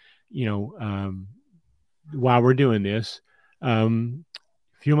understand, why we're doing this,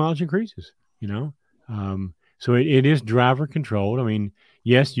 fuel mileage increases, so it is driver controlled. I mean,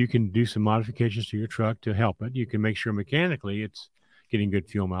 yes, you can do some modifications to your truck to help it. You can make sure mechanically it's getting good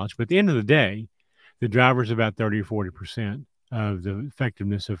fuel mileage. But at the end of the day, the driver's about 30 or 40% of the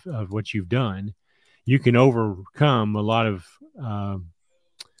effectiveness of what you've done. You can overcome a lot of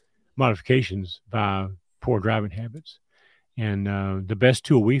modifications by poor driving habits. And the best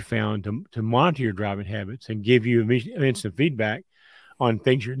tool we found to monitor your driving habits and give you instant feedback on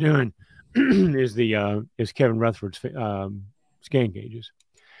things you're doing is Kevin Rutherford's scan gauges.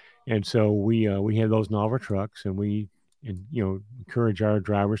 And so we have those in all of our trucks, and we encourage our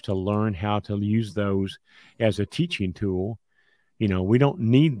drivers to learn how to use those as a teaching tool. We don't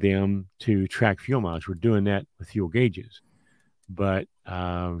need them to track fuel mileage. We're doing that with fuel gauges, but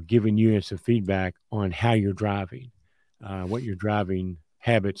giving you some feedback on how you're driving, what your driving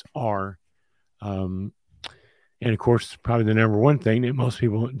habits are. And of course, probably the number one thing that most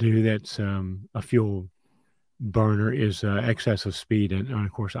people do that's a fuel burner is excessive speed and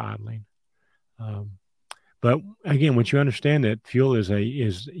of course, idling. But again, once you understand that fuel is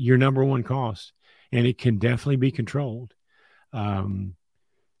your number one cost, and it can definitely be controlled. It's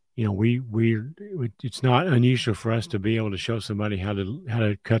not unusual for us to be able to show somebody how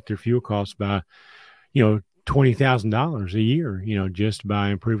to cut their fuel costs by, $20,000 a year, just by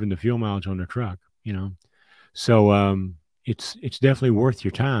improving the fuel mileage on their truck, So it's definitely worth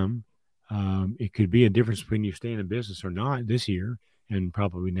your time. It could be a difference between you staying in business or not this year and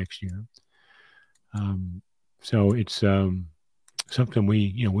probably next year. So it's something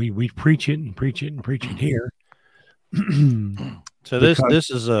we preach it and preach it and preach it here. So this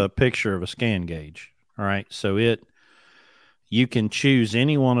is a picture of a scan gauge. All right. So you can choose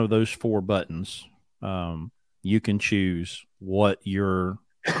any one of those four buttons. You can choose what you're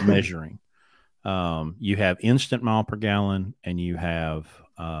measuring. You have instant mile per gallon, and you have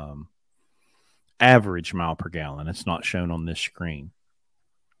average mile per gallon. It's not shown on this screen,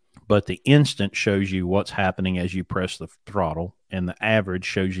 but the instant shows you what's happening as you press the throttle, and the average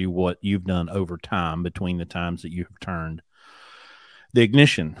shows you what you've done over time between the times that you have turned the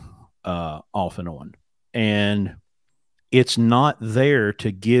ignition off and on. And it's not there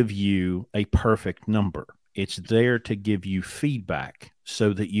to give you a perfect number. It's there to give you feedback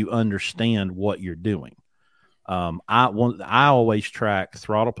so that you understand what you're doing. I always track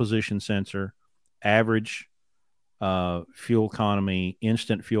throttle position sensor, average fuel economy,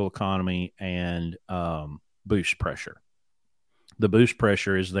 instant fuel economy, and boost pressure. The boost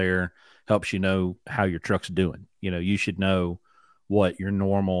pressure is there, helps you know how your truck's doing. You should know what your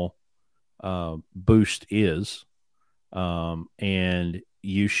normal boost is, and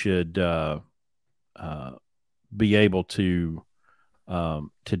you should be able to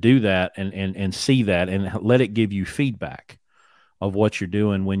do that and see that and let it give you feedback of what you're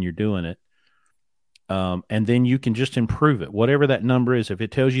doing when you're doing it. And then you can just improve it, whatever that number is. If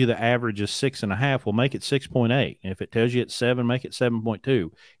it tells you the average is 6.5, we'll make it 6.8. If it tells you it's 7, make it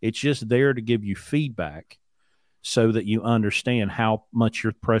 7.2. It's just there to give you feedback so that you understand how much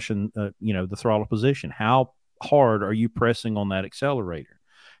you're pressing, the throttle position. How hard are you pressing on that accelerator?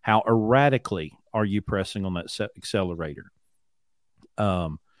 How erratically are you pressing on that accelerator?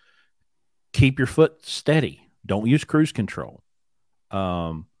 Keep your foot steady. Don't use cruise control.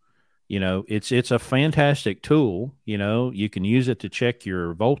 It's a fantastic tool. You can use it to check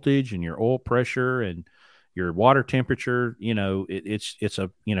your voltage and your oil pressure and your water temperature. It's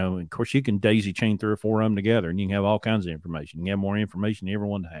of course you can daisy chain 3 or 4 of them together and you can have all kinds of information. You can have more information than you ever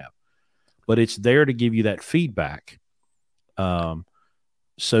want to have, but it's there to give you that feedback,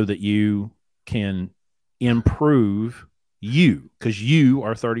 so that you can improve because you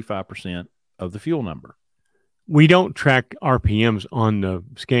are 35% of the fuel number. We don't track RPMs on the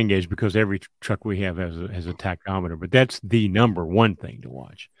scan gauge because every truck we have has a tachometer, but that's the number one thing to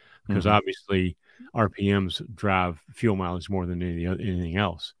watch because obviously RPMs drive fuel mileage more than anything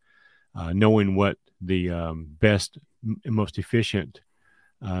else. Knowing what the best and most efficient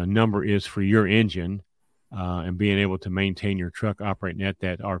number is for your engine and being able to maintain your truck operating at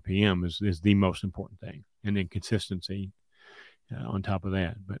that RPM is the most important thing, and then consistency on top of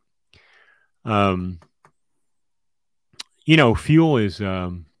that. But fuel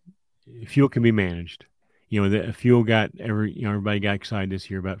can be managed. The fuel everybody got excited this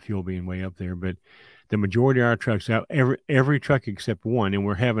year about fuel being way up there, but the majority of our trucks, every truck except one, and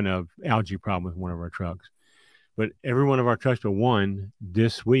we're having a algae problem with one of our trucks, but every one of our trucks but one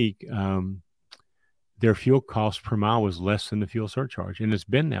this week, their fuel cost per mile was less than the fuel surcharge, and it's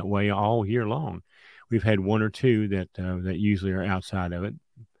been that way all year long. We've had one or two that usually are outside of it,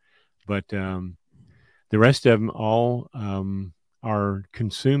 but the rest of them all are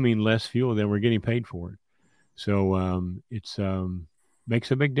consuming less fuel than we're getting paid for it. So it's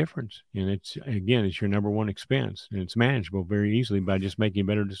makes a big difference, and it's your number one expense, and it's manageable very easily by just making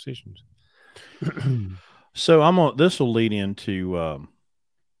better decisions. So this will lead into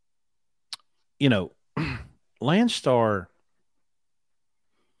Landstar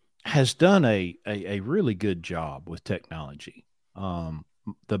has done a really good job with technology.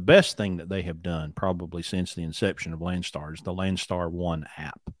 The best thing that they have done probably since the inception of Landstar is the Landstar One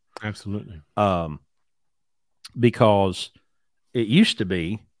app. Absolutely. Because it used to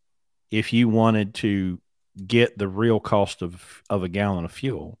be, if you wanted to get the real cost of a gallon of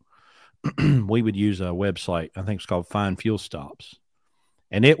fuel, we would use a website, I think it's called Find Fuel Stops,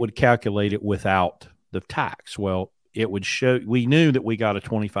 and it would calculate it without the tax. Well, it would show, we knew that we got a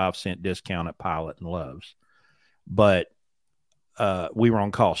 25-cent discount at Pilot and Love's, but we were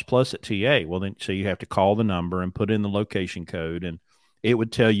on cost plus at TA. Well, then, so you have to call the number and put in the location code, and it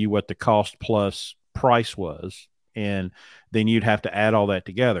would tell you what the cost plus price was. And then you'd have to add all that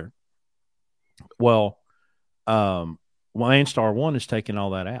together. Well, Landstar One is taking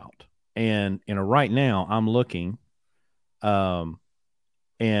all that out. And right now I'm looking, and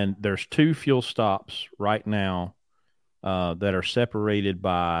there's 2 fuel stops right now that are separated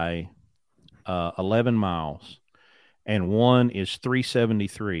by 11 miles. And one is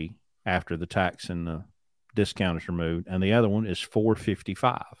 373 after the tax and the discount is removed, and the other one is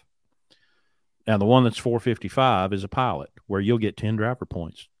 455. Now, the one that's 455 is a Pilot, where you'll get 10 driver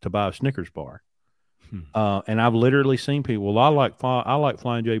points to buy a Snickers bar. And I've literally seen people, well, I like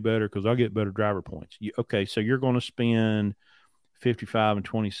Flying J better because I get better driver points. Okay, so you're going to spend 55 and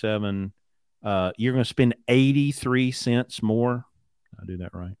 27. You're going to spend 83 cents more. Did I do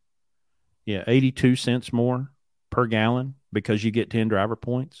that right? Yeah, 82 cents more per gallon because you get 10 driver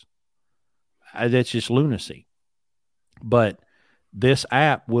points. That's just lunacy. But this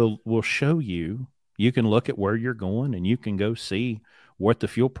app will show you. You can look at where you're going, and you can go see what the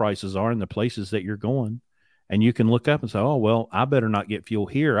fuel prices are in the places that you're going. And you can look up and say, oh, well, I better not get fuel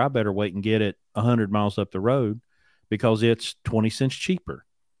here. I better wait and get it 100 miles up the road because it's 20 cents cheaper.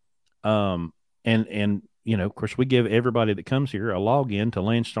 And of course, we give everybody that comes here a login to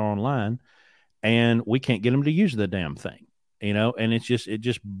Landstar Online, and we can't get them to use the damn thing, and it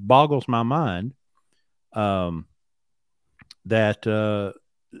just boggles my mind that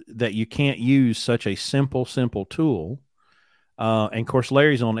you can't use such a simple tool. And of course,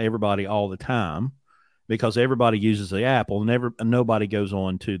 Larry's on everybody all the time because everybody uses the app. Well, nobody goes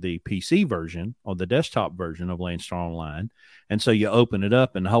on to the PC version or the desktop version of Landstar Online. And so you open it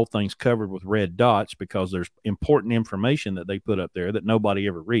up and the whole thing's covered with red dots because there's important information that they put up there that nobody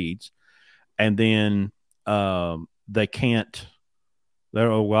ever reads. And then they can't.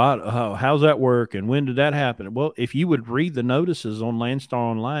 How's that work? And when did that happen? Well, if you would read the notices on Landstar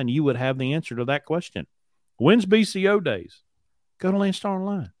Online, you would have the answer to that question. When's BCO days? Go to Landstar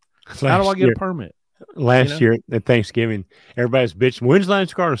Online. How do I get a permit? Last year at Thanksgiving, everybody's bitching. When's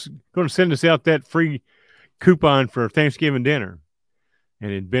Landstar going to send us out that free coupon for Thanksgiving dinner? And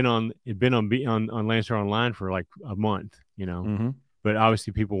it'd been on Landstar Online for like a month, Mm-hmm. But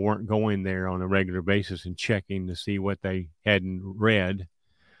obviously people weren't going there on a regular basis and checking to see what they hadn't read.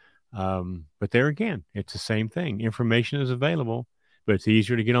 But there again, it's the same thing. Information is available, but it's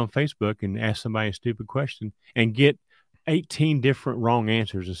easier to get on Facebook and ask somebody a stupid question and get 18 different wrong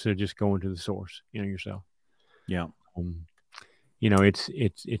answers instead of just going to the source, yourself. Yeah.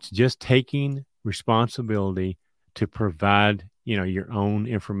 It's just taking responsibility to provide, your own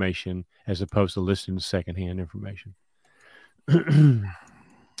information as opposed to listening to secondhand information.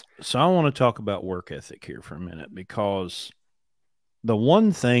 So I want to talk about work ethic here for a minute, because the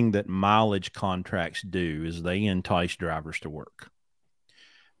one thing that mileage contracts do is they entice drivers to work.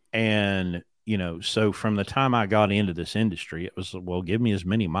 And, so from the time I got into this industry, it was, well, give me as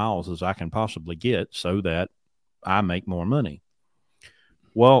many miles as I can possibly get so that I make more money.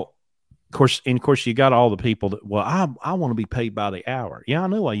 Well, of course, you got all the people that, well, I want to be paid by the hour. Yeah, I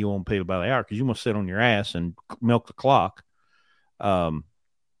know why you want to be paid by the hour, because you want to sit on your ass and milk the clock. And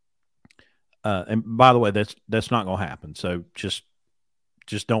by the way, that's not going to happen. So just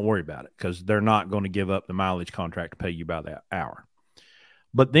don't worry about it, because they're not going to give up the mileage contract to pay you by the hour.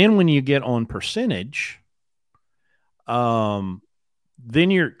 But then when you get on percentage, then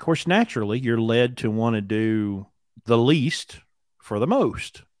of course, naturally you're led to want to do the least for the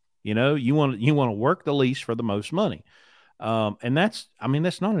most. You want to work the least for the most money. And that's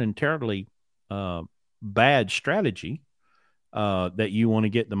not an entirely bad strategy. That you want to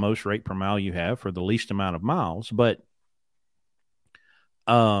get the most rate per mile you have for the least amount of miles. But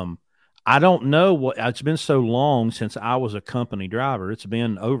I don't know it's been so long since I was a company driver. It's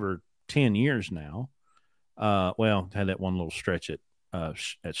been over 10 years now. Well, I had that one little stretch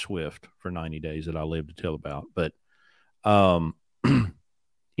at Swift for 90 days that I lived to tell about. But, coming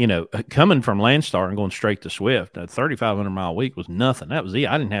from Landstar and going straight to Swift, a 3,500 mile week was nothing. That was it.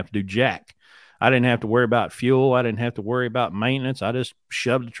 I didn't have to do jack. I didn't have to worry about fuel. I didn't have to worry about maintenance. I just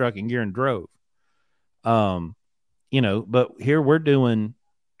shoved the truck in gear and drove. But here we're doing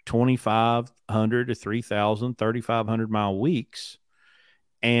 2,500 to 3,000, 3,500 mile weeks.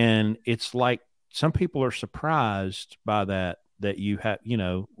 And it's like some people are surprised by that you have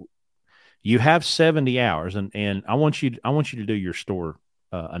 70 hours. And I want you to do your store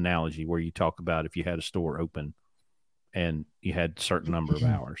analogy where you talk about if you had a store open and you had a certain number of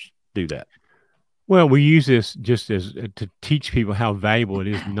hours. Do that. Well, we use this just as to teach people how valuable it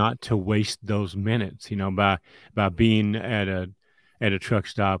is not to waste those minutes, by being at a truck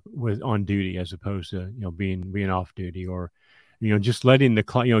stop on duty as opposed to, being off duty, or, just letting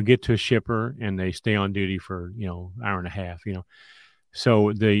the get to a shipper and they stay on duty for, hour and a half,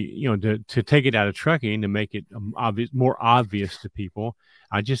 So to take it out of trucking, to make it more obvious to people,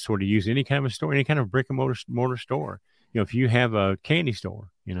 I just sort of use any kind of a store, any kind of brick and mortar store. If you have a candy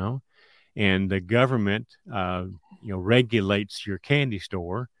store, and the government, regulates your candy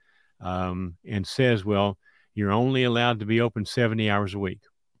store, and says, well, you're only allowed to be open 70 hours a week.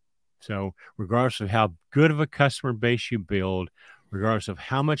 So regardless of how good of a customer base you build, regardless of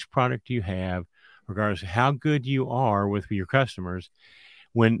how much product you have, regardless of how good you are with your customers,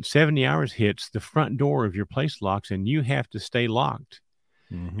 when 70 hours hits, the front door of your place locks and you have to stay locked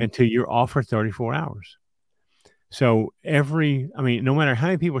until you're off for 34 hours. So no matter how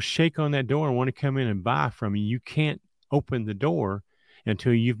many people shake on that door and want to come in and buy from you, you can't open the door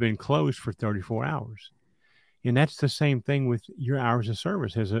until you've been closed for 34 hours. And that's the same thing with your hours of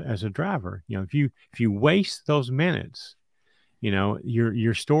service as a driver. If you waste those minutes,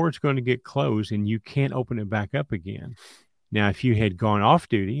 your store is going to get closed and you can't open it back up again. Now, if you had gone off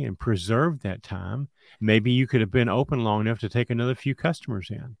duty and preserved that time, maybe you could have been open long enough to take another few customers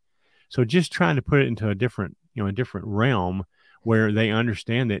in. So just trying to put it into a different realm where they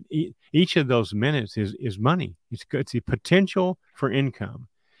understand that each of those minutes is money. It's a potential for income.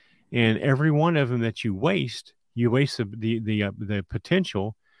 and every one of them that you waste the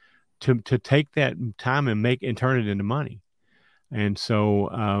potential to take that time and turn it into money. And so,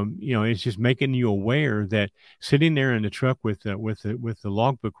 it's just making you aware that sitting there in the truck with the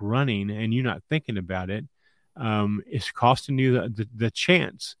logbook running and you not thinking about it, is costing you the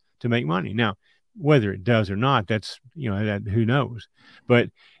chance to make money. Now, whether it does or not, that's, that, who knows. But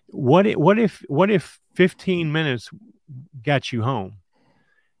what if 15 minutes got you home,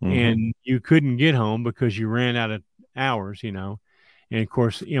 and you couldn't get home because you ran out of hours, And of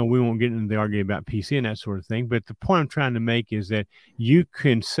course, we won't get into the argument about PC and that sort of thing. But the point I'm trying to make is that you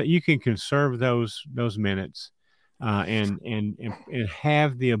can conserve those minutes, and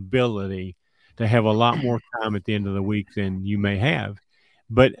have the ability to have a lot more time at the end of the week than you may have.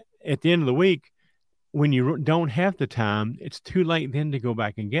 But at the end of the week, when you don't have the time, it's too late then to go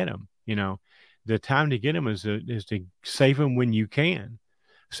back and get them. The time to get them is to save them when you can,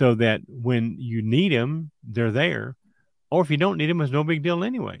 so that when you need them, they're there. Or if you don't need them, it's no big deal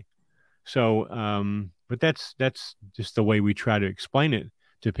anyway. So, but that's just the way we try to explain it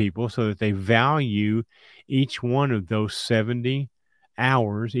to people, so that they value each one of those 70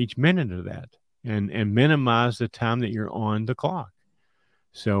 hours, each minute of that, and minimize the time that you're on the clock.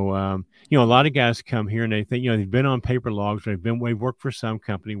 So, a lot of guys come here and they think, they've been on paper logs, or they've worked for some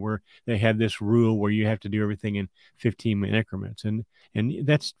company where they have this rule where you have to do everything in 15-minute increments. And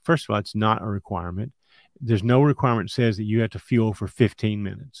that's, first of all, it's not a requirement. There's no requirement that says that you have to fuel for 15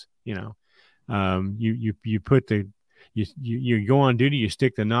 minutes. You go on duty, you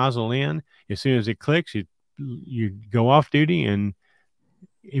stick the nozzle in. As soon as it clicks, you go off duty, and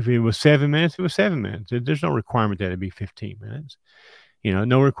if it was 7 minutes, it was 7 minutes. There's no requirement that it be 15 minutes.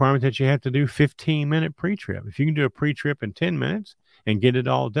 No requirement that you have to do 15-minute pre-trip. If you can do a pre-trip in 10 minutes and get it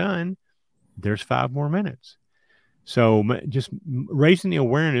all done, there's 5 more minutes. So just raising the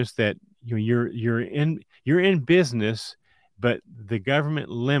awareness that you're in business, but the government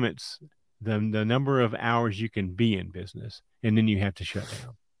limits the number of hours you can be in business, and then you have to shut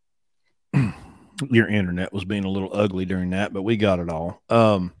down. Your internet was being a little ugly during that, but we got it all.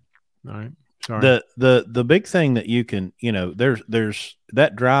 All right. Sorry. The big thing that you can, there's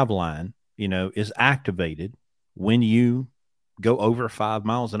that drive line, is activated when you go over 5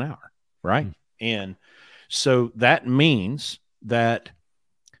 miles an hour, right? Mm-hmm. And so that means that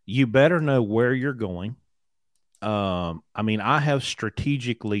you better know where you're going. I have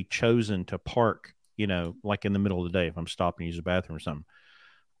strategically chosen to park, like in the middle of the day, if I'm stopping to use the bathroom or something,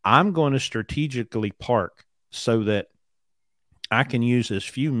 I'm going to strategically park so that I can use as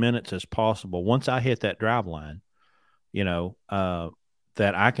few minutes as possible once I hit that drive line, that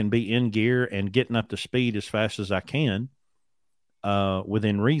I can be in gear and getting up to speed as fast as I can,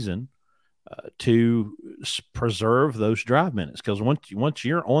 within reason, to preserve those drive minutes. Because once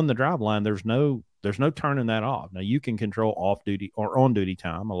you're on the drive line, there's no turning that off. Now you can control off duty or on duty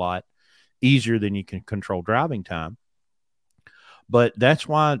time a lot easier than you can control driving time. But that's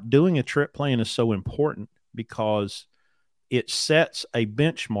why doing a trip plan is so important, because it sets a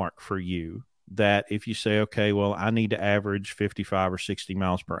benchmark for you that if you say, okay, well, I need to average 55 or 60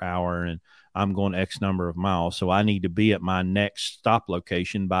 miles per hour and I'm going X number of miles, so I need to be at my next stop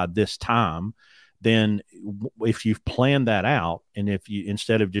location by this time, then if you've planned that out, and if you,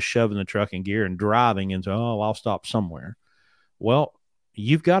 instead of just shoving the truck in gear and driving and I'll stop somewhere, well,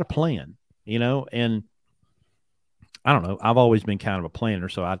 you've got a plan, and I don't know. I've always been kind of a planner,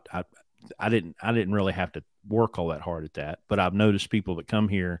 so I didn't really have to work all that hard at that. But I've noticed people that come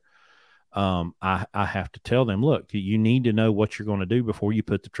here, I have to tell them, look, you need to know what you're going to do before you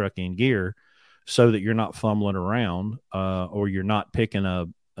put the truck in gear, so that you're not fumbling around, or you're not picking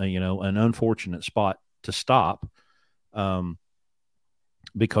an unfortunate spot to stop,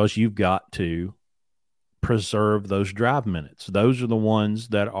 because you've got to preserve those drive minutes. Those are the ones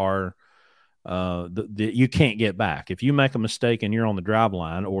that are you can't get back. If you make a mistake and you're on the drive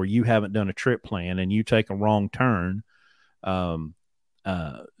line, or you haven't done a trip plan and you take a wrong turn,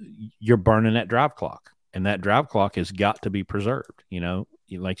 you're burning that drive clock, and that drive clock has got to be preserved.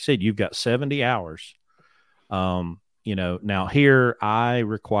 Like I said, you've got 70 hours. Now here I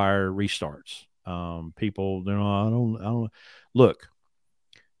require restarts. People, I don't look,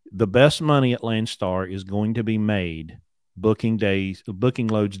 the best money at Landstar is going to be made booking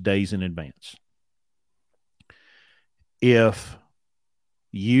loads days in advance. If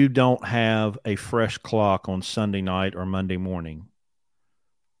you don't have a fresh clock on Sunday night or Monday morning,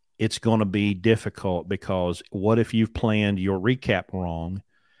 it's going to be difficult, because what if you've planned your recap wrong,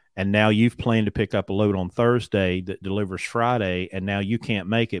 and now you've planned to pick up a load on Thursday that delivers Friday, and now you can't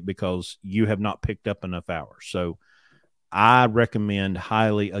make it because you have not picked up enough hours. So I recommend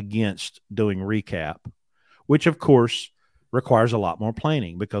highly against doing recap, which of course requires a lot more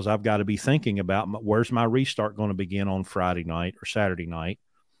planning because I've got to be thinking about where's my restart going to begin on Friday night or Saturday night.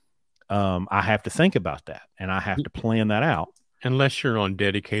 I have to think about that, and I have to plan that out. Unless you're on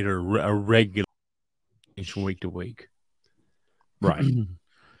dedicated or a regular week to week. Right.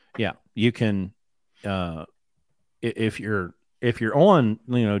 Yeah. You can, if you're on,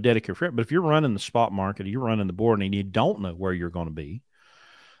 dedicated for it, but if you're running the spot market, you're running the board and you don't know where you're going to be.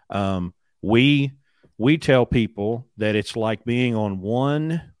 We tell people that it's like being on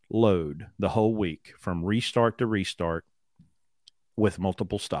one load the whole week from restart to restart with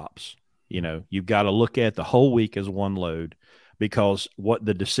multiple stops. You've got to look at the whole week as one load, because what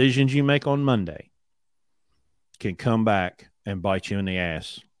the decisions you make on Monday can come back and bite you in the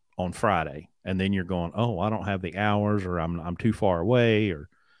ass on Friday. And then you're going, oh, I don't have the hours, or I'm too far away, or,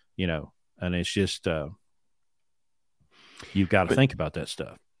 and it's just, you've got to think about that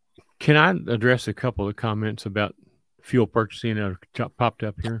stuff. Can I address a couple of comments about fuel purchasing that popped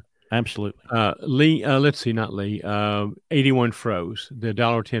up here? Absolutely. Lee, let's see, not Lee, 81 Froze, the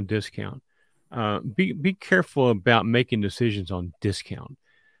 $1.10 discount. Be careful about making decisions on discount.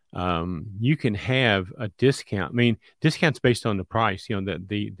 You can have a discount. I mean, discounts based on the price,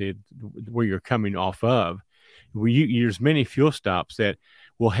 the where you're coming off of. There's many fuel stops that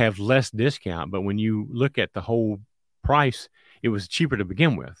will have less discount, but when you look at the whole price, it was cheaper to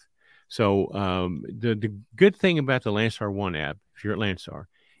begin with. So the good thing about the Landstar One app, if you're at Landstar,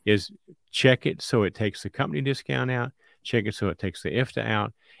 is check it so it takes the company discount out, check it so it takes the IFTA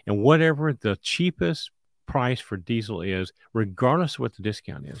out, and whatever the cheapest price for diesel is, regardless of what the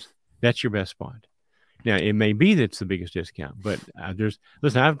discount is, that's your best spot. Now, it may be that's the biggest discount, but I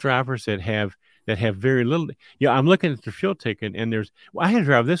have drivers that have very little. I'm looking at their fuel ticket, and I had a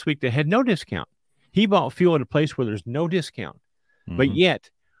driver this week that had no discount. He bought fuel at a place where there's no discount, but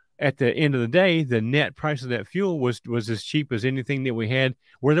yet at the end of the day, the net price of that fuel was as cheap as anything that we had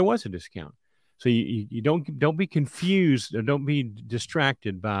where there was a discount. So you don't be confused or don't be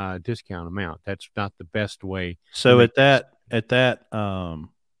distracted by a discount amount. That's not the best way. So at that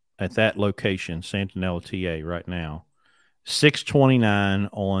location, Santanella, TA, right now, $6.29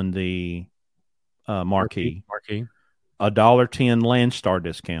 on the marquee, $1.10 Landstar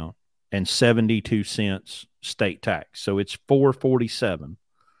discount, and 72 cents state tax. So it's $4.47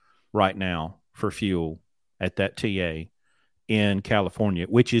 right now for fuel at that TA in California,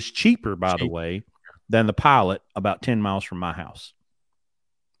 which is cheaper, by the way, than the Pilot about 10 miles from my house.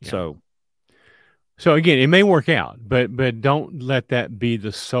 Yeah. So again, it may work out, but don't let that be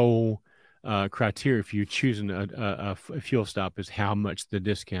the sole criteria if you're choosing a fuel stop, is how much the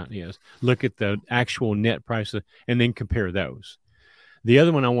discount is. Look at the actual net price and then compare those. The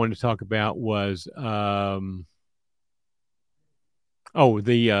other one I wanted to talk about was the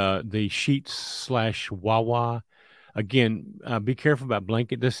Sheetz / Wawa. Again, be careful about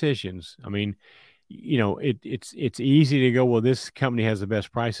blanket decisions. I mean, it's easy to go, well, this company has the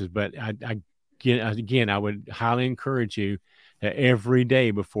best prices, but I would highly encourage you that every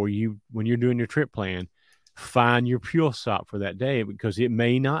day when you're doing your trip plan, find your fuel stop for that day, because it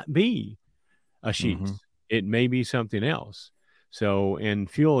may not be a Sheetz. Mm-hmm. It may be something else. So, and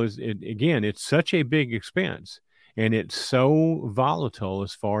fuel it's such a big expense, and it's so volatile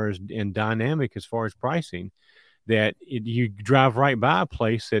and dynamic as far as pricing, that you drive right by a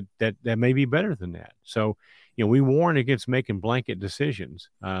place that may be better than that. So, we warn against making blanket decisions.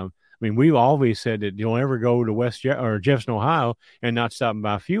 We've always said that you don't ever go to Jefferson, Ohio, and not stop and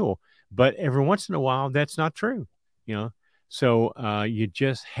buy fuel. But every once in a while, that's not true. So you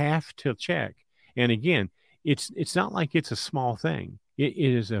just have to check. And again, it's not like it's a small thing. It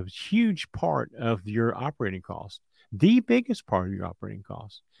is a huge part of your operating cost, the biggest part of your operating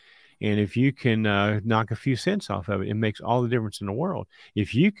cost. And if you can knock a few cents off of it, it makes all the difference in the world.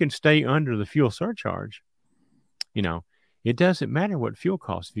 If you can stay under the fuel surcharge, it doesn't matter what fuel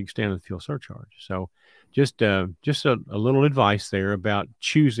costs if you can stay under the fuel surcharge. So just a little advice there about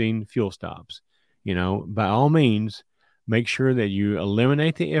choosing fuel stops. By all means, make sure that you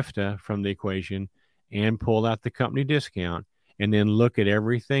eliminate the IFTA from the equation and pull out the company discount, and then look at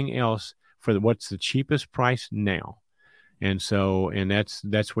everything else for what's the cheapest price now. And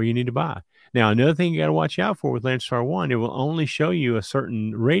that's where you need to buy. Now, another thing you got to watch out for with Landstar One, it will only show you a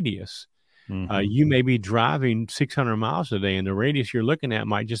certain radius. Mm-hmm. You may be driving 600 miles a day, and the radius you're looking at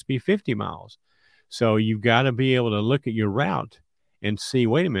might just be 50 miles. So you've got to be able to look at your route and see,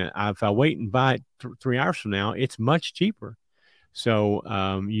 wait a minute, if I wait and buy it 3 hours from now, it's much cheaper.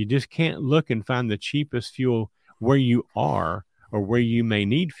 So you just can't look and find the cheapest fuel where you are or where you may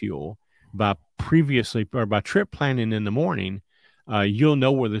need fuel. by trip planning in the morning, you'll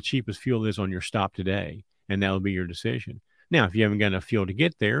know where the cheapest fuel is on your stop today, and that'll be your decision. Now, if you haven't got enough fuel to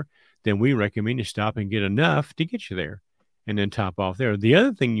get there, then we recommend you stop and get enough to get you there, and then top off there. The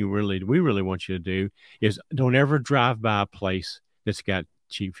other thing we really want you to do is don't ever drive by a place that's got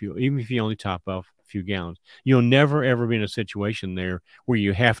cheap fuel, even if you only top off a few gallons. You'll never ever be in a situation there where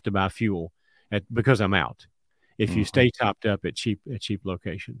you have to buy fuel because I'm out. If you stay topped up at cheap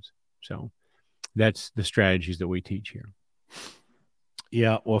locations. So that's the strategies that we teach here.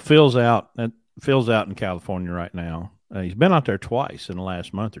 Yeah, well, Phil's out in California right now. He's been out there twice in the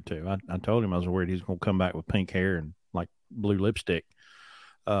last month or two. I told him I was worried he's going to come back with pink hair and like blue lipstick.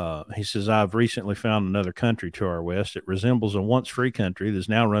 He says, I've recently found another country to our west. It resembles a once free country that's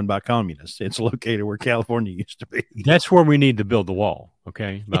now run by communists. It's located where California used to be. That's where we need to build the wall.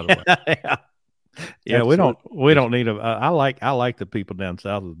 Okay. By the way. Yeah, we don't need I like the people down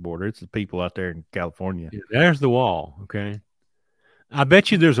south of the border. It's the people out there in California. Yeah, there's the wall. Okay. I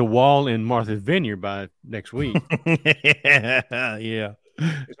bet you there's a wall in Martha's Vineyard by next week. Yeah.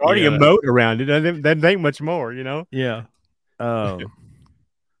 There's already a moat around it. Doesn't take much more, you know? Yeah. Phil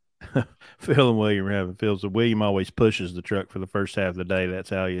and William are having Phil. So William always pushes the truck for the first half of the day. That's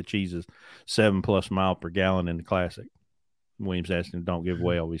how he achieves 7+ miles per gallon in the Classic. William's asking, don't give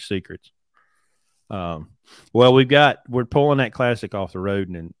away all these secrets. Well, we're pulling that Classic off the road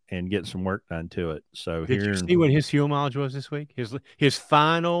and getting some work done to it. So did you see what his fuel mileage was this week? His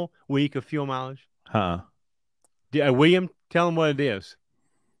final week of fuel mileage? William, tell him what it is.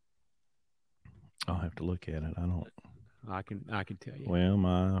 I'll have to look at it. I can tell you.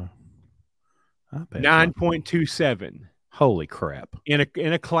 Well, 9.27. Holy crap! In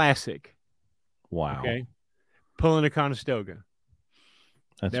a Classic. Wow. Okay. Pulling a Conestoga.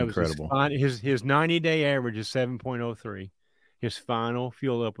 That's incredible. His 90-day average is 7.03. His final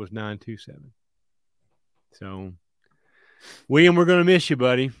fuel up was 9.27. So, William, we're going to miss you,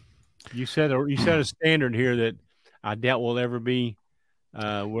 buddy. You set a standard here that I doubt will ever be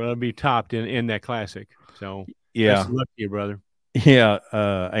topped in that Classic. So, yeah, best of luck to you, brother. Yeah,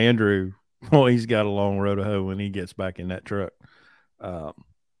 Andrew. Well, he's got a long road to hoe when he gets back in that truck.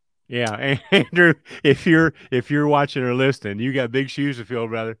 Yeah, Andrew, if you're watching or listening, you got big shoes to fill,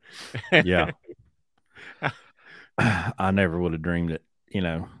 brother. Yeah. I never would have dreamed it,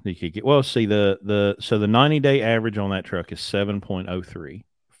 you could get. Well, see so the 90-day average on that truck is 7.03.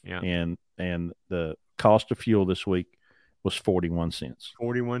 Yeah. And the cost of fuel this week was 41 cents.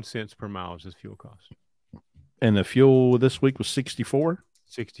 41 cents per mile is his fuel cost. And the fuel this week was 64?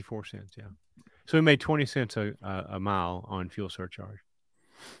 64 cents, yeah. So he made 20 cents a mile on fuel surcharge.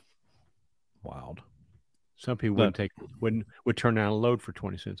 Wild. Some people would turn down a load for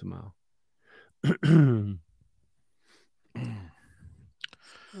 20 cents a mile.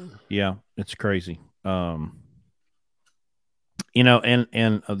 Yeah, it's crazy. And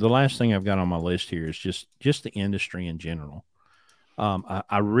the last thing I've got on my list here is just the industry in general.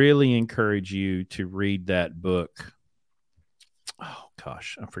 I really encourage you to read that book. Oh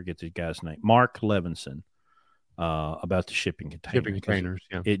gosh, I forget the guy's name. Mark Levinson. About the shipping containers.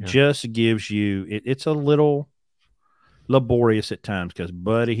 Yeah. It just gives you it's a little laborious at times because,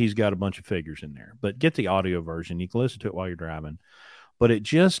 buddy, he's got a bunch of figures in there. But get the audio version. You can listen to it while you're driving. But it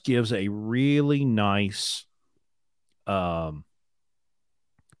just gives a really nice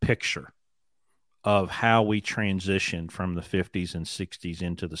picture of how we transitioned from the 50s and 60s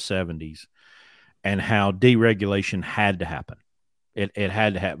into the 70s and how deregulation had to happen. It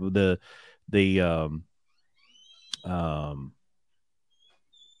had to happen. The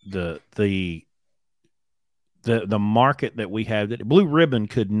market that we have, that Blue Ribbon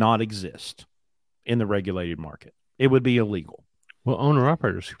could not exist in the regulated market. It would be illegal. Well, owner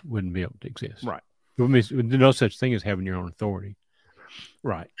operators wouldn't be able to exist. Right. There's no such thing as having your own authority.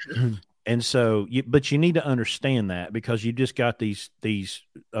 Right. And so, but you need to understand that because you just got these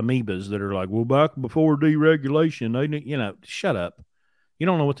amoebas that are like, well, back before deregulation, they, shut up. You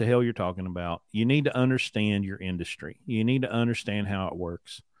don't know what the hell you're talking about. You need to understand your industry. You need to understand how it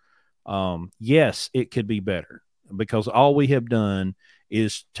works. Yes, it could be better because all we have done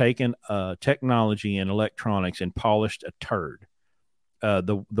is taken technology and electronics and polished a turd.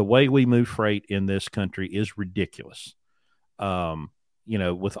 The way we move freight in this country is ridiculous.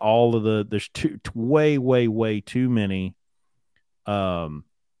 With all of there's way too many,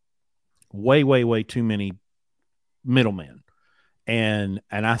 way too many middlemen. And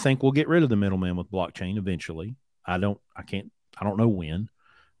I think we'll get rid of the middleman with blockchain eventually. I don't know when,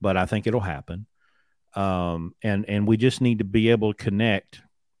 but I think it'll happen. And we just need to be able to connect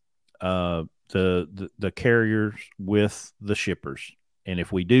the carriers with the shippers. And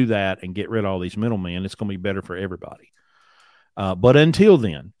if we do that and get rid of all these middlemen, it's going to be better for everybody. But until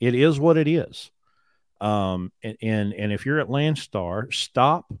then, it is what it is. And if you're at Landstar,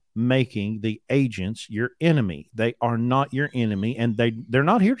 stop making the agents your enemy. They are not your enemy, and they're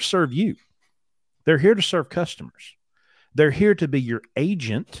not here to serve you. They're here to serve customers. They're here to be your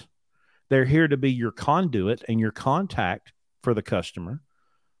agent. They're here to be your conduit and your contact for the customer,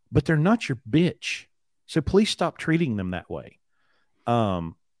 but they're not your bitch. So please stop treating them that way.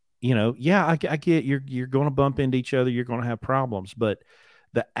 I get you're going to bump into each other. You're going to have problems, but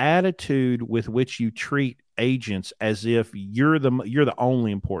the attitude with which you treat agents as if you're the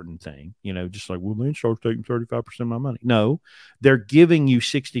only important thing, just like, well, Landstar's taking 35% of my money. No, they're giving you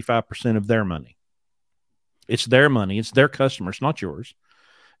 65% of their money. It's their money. It's their customers, not yours.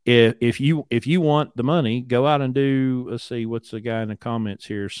 If you want the money, go out and do, let's see, what's the guy in the comments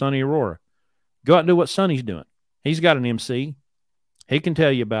here? Sonny Aurora. Go out and do what Sonny's doing. He's got an MC. He can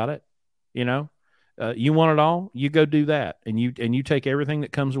tell you about it. You want it all, you go do that. And you take everything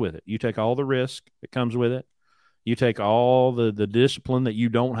that comes with it. You take all the risk that comes with it. You take all the discipline that you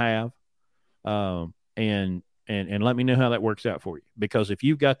don't have. And let me know how that works out for you. Because if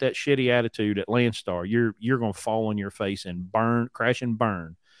you've got that shitty attitude at Landstar, you're going to fall on your face and crash and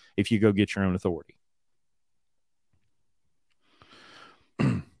burn if you go get your own authority.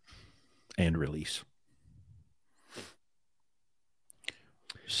 And release.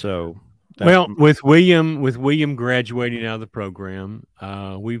 So, with William graduating out of the program,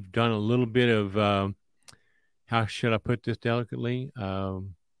 we've done a little bit of how should I put this delicately?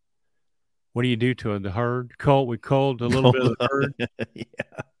 What do you do to the herd? We culled a little bit of the herd.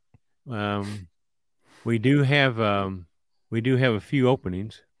 Yeah. We do have a few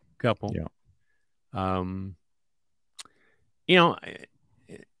openings, couple. Yeah.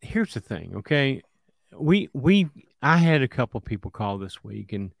 Here's the thing, okay? I had a couple people call this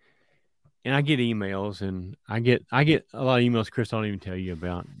week, and I get emails, and I get a lot of emails, Chris, I don't even tell you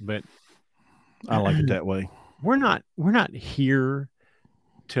about, but I like it that way. We're not here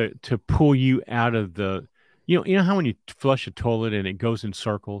to pull you out of the, you know how when you flush a toilet and it goes in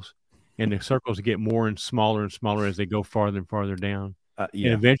circles, and the circles get more and smaller as they go farther and farther down, and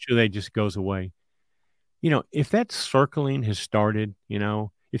eventually they just goes away. If that circling has started,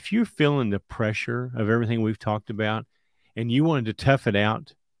 if you're feeling the pressure of everything we've talked about and you wanted to tough it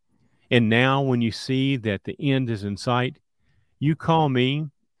out, and now when you see that the end is in sight, you call me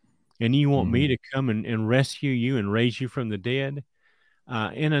and you want me to come and rescue you and raise you from the dead,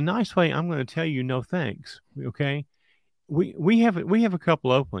 in a nice way, I'm going to tell you no thanks. Okay. We have a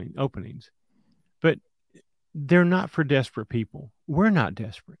couple openings, but they're not for desperate people. We're not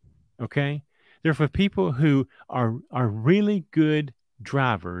desperate. Okay. They're for people who are really good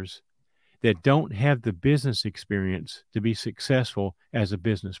drivers that don't have the business experience to be successful as a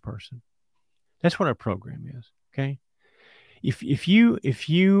business person. That's what our program is. Okay. If you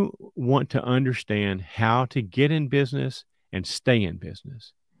want to understand how to get in business and stay in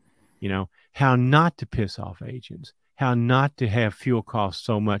business, how not to piss off agents, how not to have fuel costs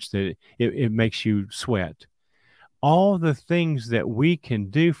so much that it makes you sweat, all the things that we can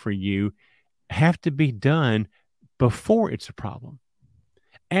do for you have to be done before it's a problem.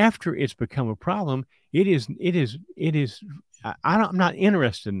 After it's become a problem, I'm not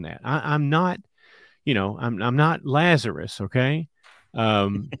interested in that. I'm not, I'm not Lazarus. Okay.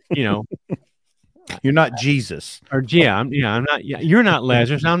 You're not Jesus. I'm not. Yeah, you're not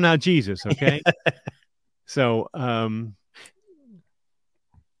Lazarus. I'm not Jesus. Okay. So, come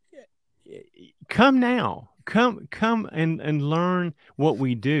now, come and learn what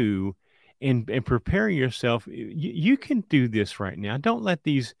we do. And prepare yourself. You can do this right now. Don't let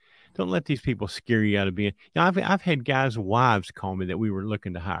these people scare you out of being. I've had guys' wives call me that we were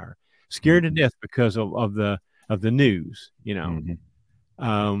looking to hire, scared to death because of the news.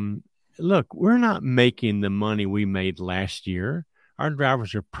 Look, we're not making the money we made last year. Our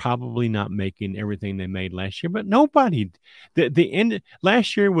drivers are probably not making everything they made last year, but nobody. The end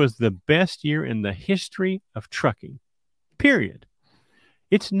last year was the best year in the history of trucking. Period.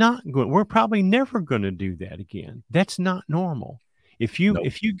 It's not good. We're probably never going to do that again. That's not normal. If you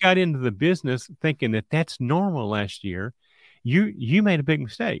got into the business thinking that that's normal last year, you made a big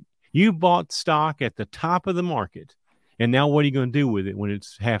mistake. You bought stock at the top of the market, and now what are you going to do with it when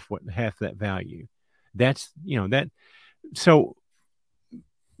it's half that value? That's that. So,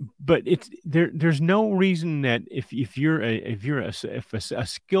 but it's there. There's no reason that if you're a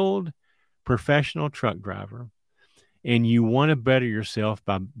skilled professional truck driver, and you want to better yourself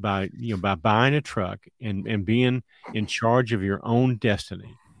by buying a truck and being in charge of your own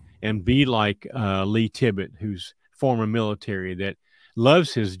destiny, and be like Lee Tibbett, who's former military, that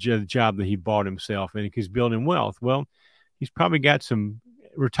loves his job that he bought himself, and he's building wealth. Well, he's probably got some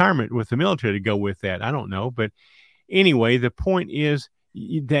retirement with the military to go with that. I don't know. But anyway, the point is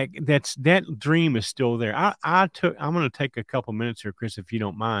that dream is still there. I'm going to take a couple minutes here, Chris, if you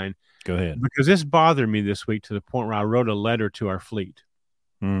don't mind. Go ahead. Because this bothered me this week to the point where I wrote a letter to our fleet.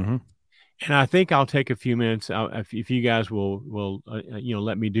 Mm-hmm. And I think I'll take a few minutes if you guys will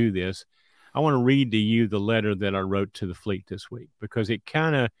let me do this. I want to read to you the letter that I wrote to the fleet this week, because it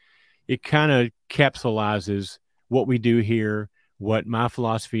kind of capsulizes what we do here, what my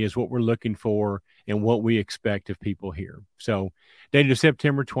philosophy is, what we're looking for, and what we expect of people here. So, dated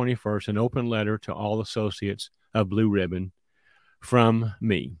September 21st, an open letter to all associates of Blue Ribbon from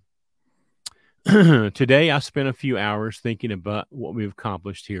me. Today, I spent a few hours thinking about what we've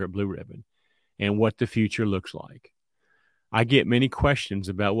accomplished here at Blue Ribbon and what the future looks like. I get many questions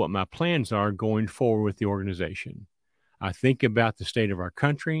about what my plans are going forward with the organization. I think about the state of our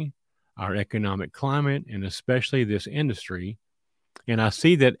country, our economic climate, and especially this industry. And I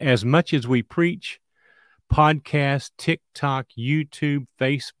see that as much as we preach, podcast, TikTok, YouTube,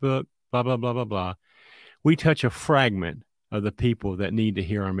 Facebook, blah, blah, blah, blah, blah, we touch a fragment of the people that need to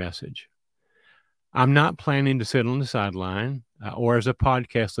hear our message. I'm not planning to sit on the sideline or, as a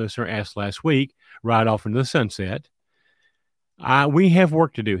podcast listener asked last week, ride off into the sunset. We have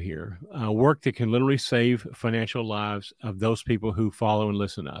work to do here, work that can literally save financial lives of those people who follow and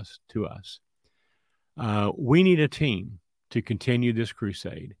listen to us. We need a team to continue this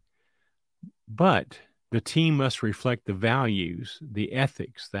crusade, but the team must reflect the values, the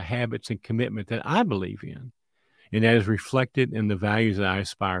ethics, the habits, and commitment that I believe in, and that is reflected in the values that I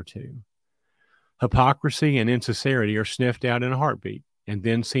aspire to. Hypocrisy and insincerity are sniffed out in a heartbeat and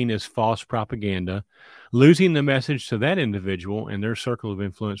then seen as false propaganda, losing the message to that individual and their circle of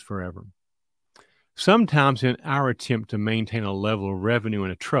influence forever. Sometimes in our attempt to maintain a level of revenue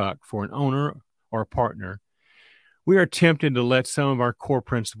in a truck for an owner or a partner, we are tempted to let some of our core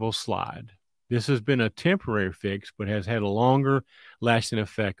principles slide. This has been a temporary fix, but has had a longer lasting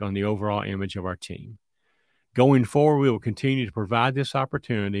effect on the overall image of our team. Going forward, we will continue to provide this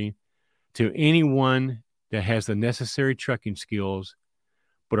opportunity to anyone that has the necessary trucking skills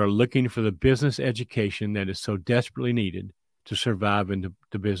but are looking for the business education that is so desperately needed to survive in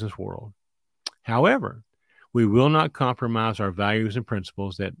the business world. However, we will not compromise our values and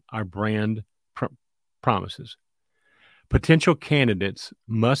principles that our brand promises. Potential candidates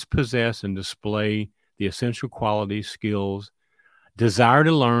must possess and display the essential qualities, skills, desire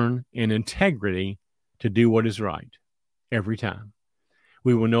to learn, and integrity to do what is right every time.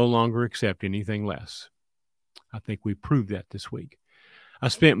 We will no longer accept anything less. I think we proved that this week. I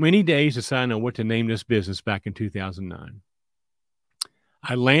spent many days deciding on what to name this business back in 2009.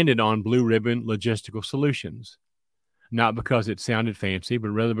 I landed on Blue Ribbon Logistical Solutions, not because it sounded fancy, but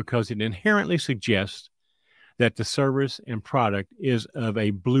rather because it inherently suggests that the service and product is of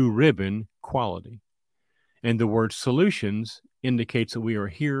a blue ribbon quality. And the word solutions indicates that we are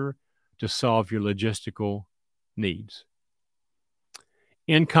here to solve your logistical needs.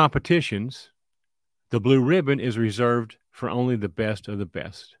 In competitions, the blue ribbon is reserved for only the best of the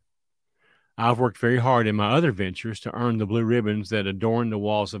best. I've worked very hard in my other ventures to earn the blue ribbons that adorn the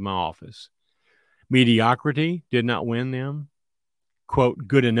walls of my office. Mediocrity did not win them. Quote,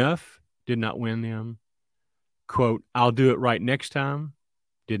 good enough did not win them. Quote, I'll do it right next time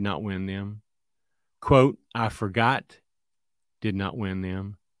did not win them. Quote, I forgot did not win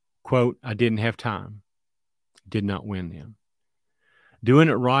them. Quote, I didn't have time did not win them. Doing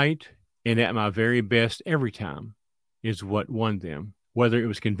it right and at my very best every time is what won them, whether it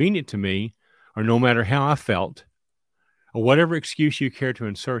was convenient to me or no matter how I felt, or whatever excuse you care to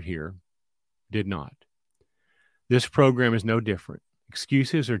insert here, did not. This program is no different.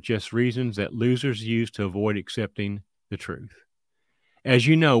 Excuses are just reasons that losers use to avoid accepting the truth. As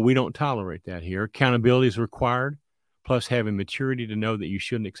you know, we don't tolerate that here. Accountability is required, plus having maturity to know that you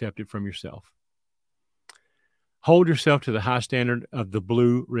shouldn't accept it from yourself. Hold yourself to the high standard of the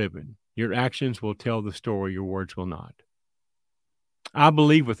blue ribbon. Your actions will tell the story, your words will not. I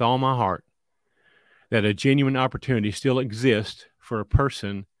believe with all my heart that a genuine opportunity still exists for a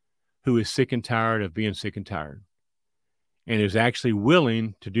person who is sick and tired of being sick and tired and is actually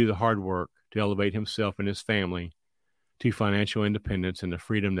willing to do the hard work to elevate himself and his family to financial independence and the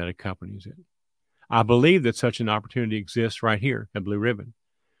freedom that accompanies it. I believe that such an opportunity exists right here at Blue Ribbon.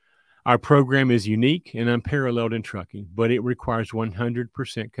 Our program is unique and unparalleled in trucking, but it requires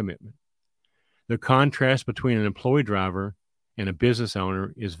 100% commitment. The contrast between an employee driver and a business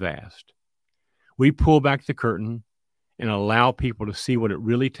owner is vast. We pull back the curtain and allow people to see what it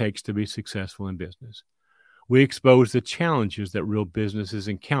really takes to be successful in business. We expose the challenges that real businesses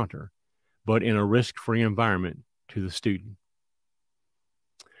encounter, but in a risk-free environment to the student.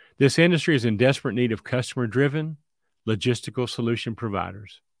 This industry is in desperate need of customer-driven, logistical solution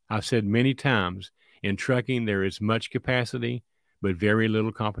providers. I've said many times, in trucking, there is much capacity, but very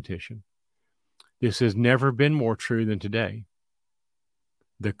little competition. This has never been more true than today.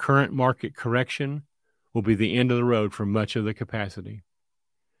 The current market correction will be the end of the road for much of the capacity.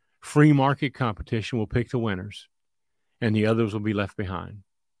 Free market competition will pick the winners, and the others will be left behind.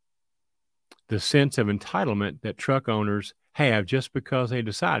 The sense of entitlement that truck owners have just because they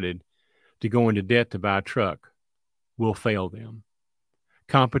decided to go into debt to buy a truck will fail them.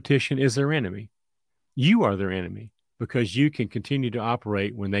 Competition is their enemy. You are their enemy because you can continue to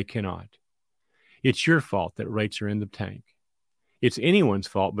operate when they cannot. It's your fault that rates are in the tank. It's anyone's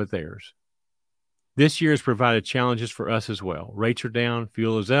fault but theirs. This year has provided challenges for us as well. Rates are down,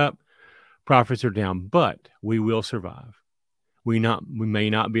 fuel is up, profits are down, but we will survive. We may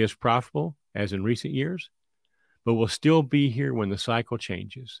not be as profitable as in recent years, but we'll still be here when the cycle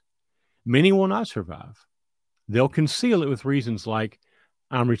changes. Many will not survive. They'll conceal it with reasons like,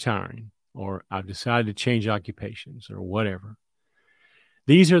 I'm retiring, or I've decided to change occupations, or whatever.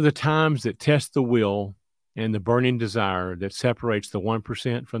 These are the times that test the will and the burning desire that separates the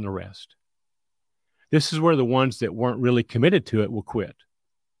 1% from the rest. This is where the ones that weren't really committed to it will quit.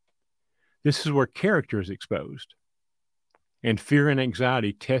 This is where character is exposed, and fear and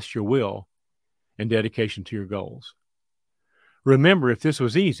anxiety test your will and dedication to your goals. Remember, if this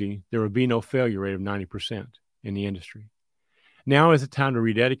was easy, there would be no failure rate of 90% in the industry. Now is the time to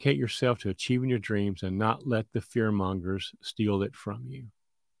rededicate yourself to achieving your dreams and not let the fearmongers steal it from you.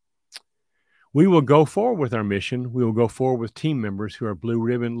 We will go forward with our mission. We will go forward with team members who are blue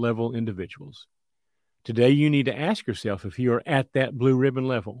ribbon level individuals. Today, you need to ask yourself if you are at that blue ribbon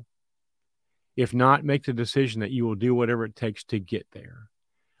level. If not, make the decision that you will do whatever it takes to get there.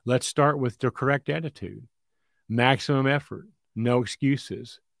 Let's start with the correct attitude. Maximum effort, no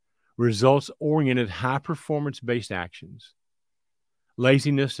excuses, results-oriented, high-performance-based actions.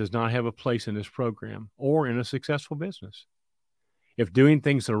 Laziness does not have a place in this program or in a successful business. If doing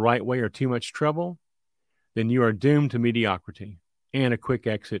things the right way are too much trouble, then you are doomed to mediocrity and a quick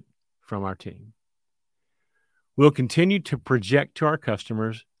exit from our team. We'll continue to project to our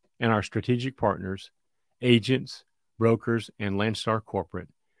customers and our strategic partners, agents, brokers, and Landstar Corporate,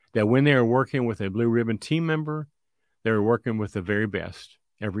 that when they are working with a blue ribbon team member, they're working with the very best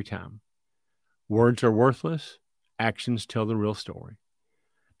every time. Words are worthless. Actions tell the real story.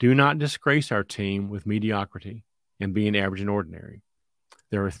 Do not disgrace our team with mediocrity and being average and ordinary.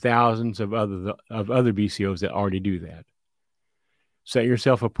 There are thousands of other BCOs that already do that. Set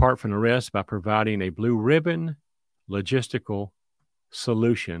yourself apart from the rest by providing a blue ribbon logistical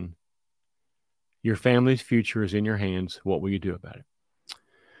solution. Your family's future is in your hands. What will you do about it?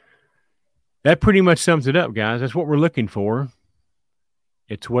 That pretty much sums it up, guys. That's what we're looking for.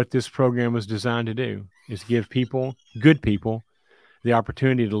 It's what this program was designed to do, is give people, good people, the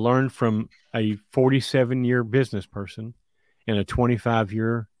opportunity to learn from a 47-year business person and a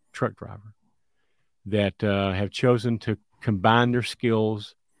 25-year truck driver that have chosen to combine their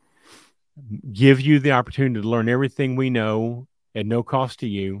skills, give you the opportunity to learn everything we know at no cost to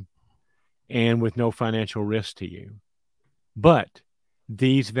you and with no financial risk to you. But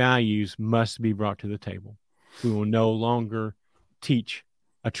these values must be brought to the table. We will no longer teach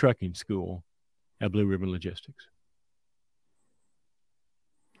a trucking school at Blue Ribbon Logistics.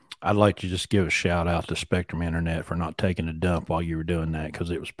 I'd like to just give a shout out to Spectrum Internet for not taking a dump while you were doing that, because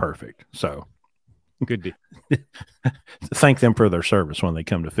it was perfect. So good deal. Thank them for their service when they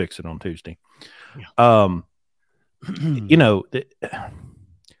come to fix it on Tuesday. Yeah. You know,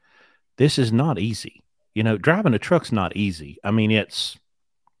 this is not easy. You know, driving a truck's not easy. I mean, it's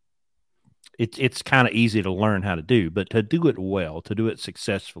kind of easy to learn how to do, but to do it well, to do it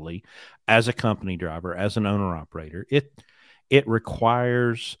successfully as a company driver, as an owner operator, it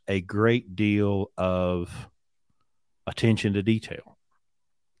requires a great deal of attention to detail,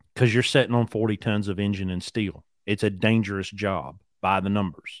 because you're sitting on 40 tons of engine and steel. It's a dangerous job by the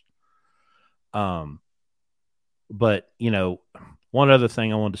numbers. But, you know, one other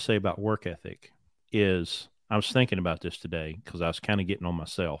thing I wanted to say about work ethic is, I was thinking about this today because I was kind of getting on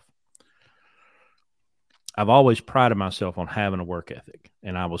myself. I've always prided myself on having a work ethic,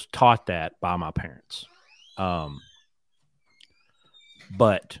 and I was taught that by my parents.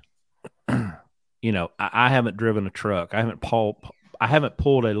 But, you know, I haven't driven a truck. I haven't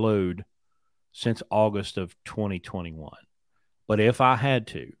pulled a load since August of 2021. But if I had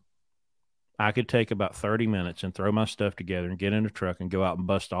to, I could take about 30 minutes and throw my stuff together and get in a truck and go out and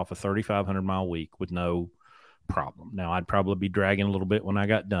bust off a 3,500 mile week with no problem. Now, I'd probably be dragging a little bit when I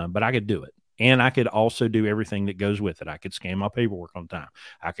got done, but I could do it. And I could also do everything that goes with it. I could scan my paperwork on time.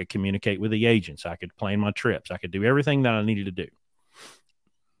 I could communicate with the agents. I could plan my trips. I could do everything that I needed to do.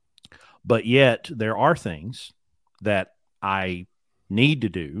 But yet there are things that I need to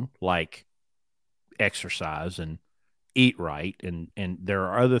do, like exercise and eat right. And there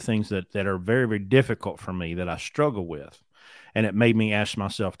are other things that are very, very difficult for me that I struggle with. And it made me ask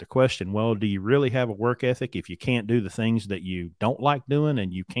myself the question, well, do you really have a work ethic if you can't do the things that you don't like doing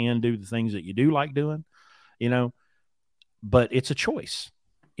and you can do the things that you do like doing? You know, but it's a choice.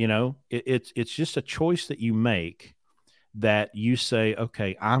 You know, it's just a choice that you make, that you say,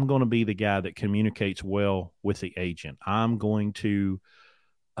 okay, I'm going to be the guy that communicates well with the agent. I'm going to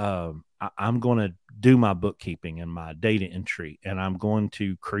do my bookkeeping and my data entry, and I'm going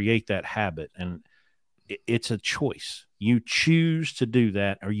to create that habit. And it's a choice. You choose to do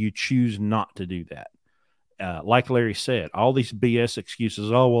that, or you choose not to do that. Like Larry said, all these BS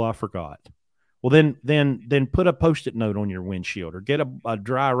excuses. Oh, well, I forgot. Well, then put a Post-it note on your windshield, or get a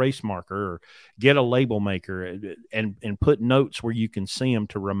dry erase marker, or get a label maker, and put notes where you can see them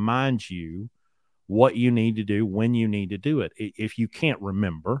to remind you what you need to do when you need to do it. If you can't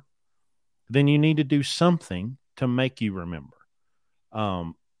remember, then you need to do something to make you remember.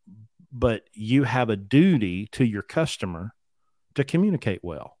 But you have a duty to your customer to communicate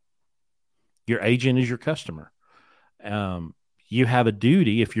well. Your agent is your customer. You have a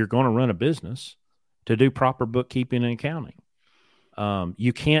duty, if you're going to run a business, to do proper bookkeeping and accounting.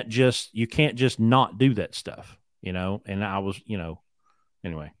 You can't just not do that stuff, you know. And I was,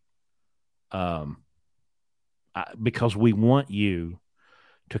 anyway, because we want you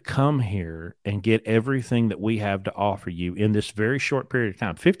to come here and get everything that we have to offer you in this very short period of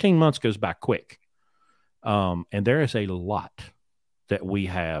time. 15 months goes by quick. And there is a lot that we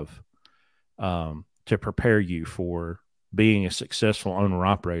have to prepare you for being a successful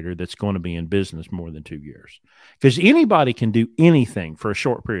owner-operator that's going to be in business more than 2 years. Because anybody can do anything for a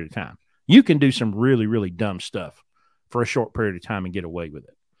short period of time. You can do some really, really dumb stuff for a short period of time and get away with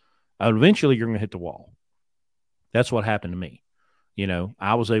it. Eventually, you're going to hit the wall. That's what happened to me. You know,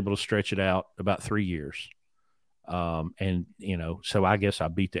 I was able to stretch it out about 3 years. And, so I guess I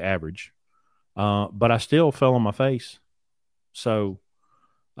beat the average. But I still fell on my face. So,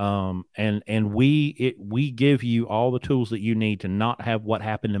 and we give you all the tools that you need to not have what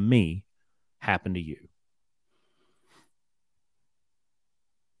happened to me happen to you.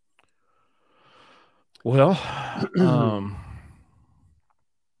 Well,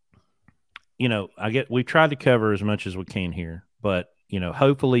 we tried to cover as much as we can here, but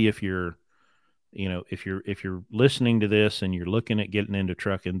hopefully if you're listening to this and you're looking at getting into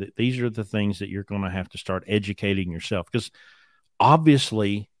trucking, these are the things that you're going to have to start educating yourself, because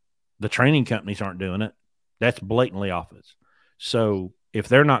obviously the training companies aren't doing it. That's blatantly obvious. So if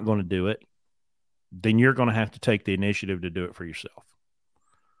they're not going to do it, then you're going to have to take the initiative to do it for yourself.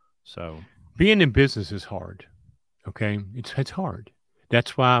 So being in business is hard. Okay. It's hard.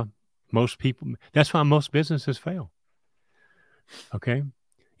 That's why most businesses fail. Okay.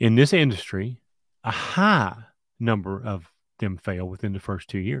 In this industry, a high number of them fail within the first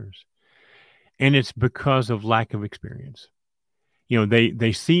 2 years. And it's because of lack of experience.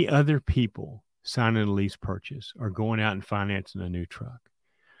 They see other people signing a lease purchase or going out and financing a new truck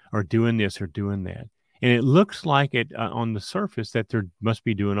or doing this or doing that. And it looks like it on the surface that they must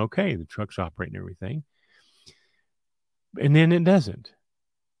be doing okay. The truck's operating everything. And then it doesn't.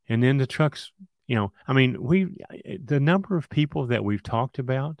 And then the trucks, the number of people that we've talked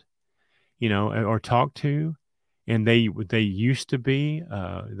about, or talked to, and they used to be,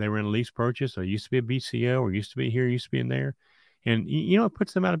 they were in a lease purchase, or used to be a BCO, or used to be here, used to be in there. And, it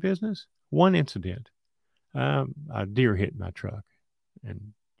puts them out of business. One incident, a deer hit my truck,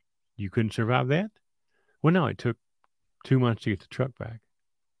 and you couldn't survive that? Well, no, it took 2 months to get the truck back.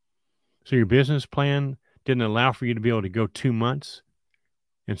 So your business plan didn't allow for you to be able to go 2 months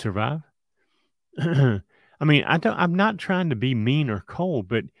and survive? I'm not trying to be mean or cold,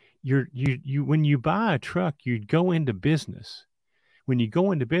 but you when you buy a truck, you go into business. When you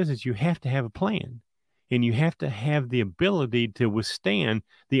go into business, you have to have a plan, and you have to have the ability to withstand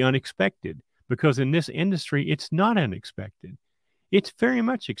the unexpected, because in this industry, it's not unexpected. It's very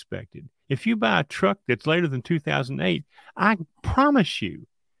much expected. If you buy a truck that's later than 2008, I promise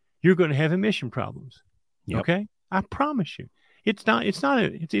you're going to have emission problems. Yep. Okay? I promise you. It's not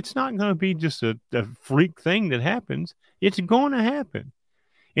going to be just a freak thing that happens. It's going to happen.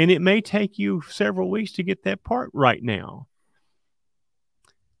 And it may take you several weeks to get that part right now.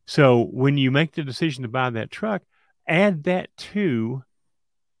 So when you make the decision to buy that truck, add that to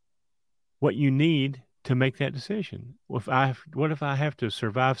what you need to make that decision. What if I have to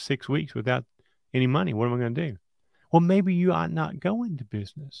survive 6 weeks without any money? What am I going to do? Well, maybe you ought not go into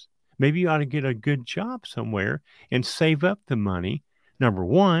business. Maybe you ought to get a good job somewhere and save up the money, number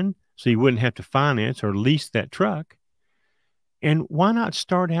one, so you wouldn't have to finance or lease that truck. And why not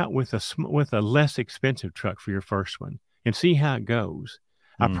start out with a less expensive truck for your first one and see how it goes?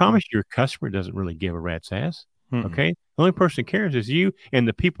 I promise your customer doesn't really give a rat's ass. Okay. The only person that cares is you and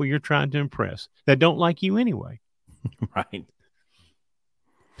the people you're trying to impress that don't like you anyway. Right.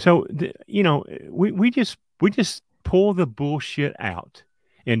 So, we just pull the bullshit out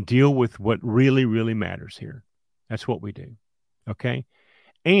and deal with what really, really matters here. That's what we do. Okay.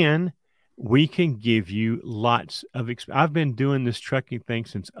 And we can give you lots of I've been doing this trucking thing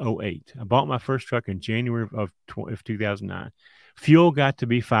since 2008. I bought my first truck in January of 2009. Fuel got to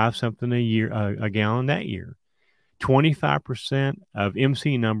be 5 something a gallon that year. 25% of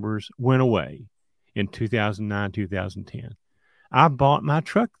MC numbers went away in 2009, 2010. I bought my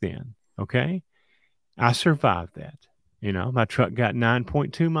truck then. Okay. I survived that. My truck got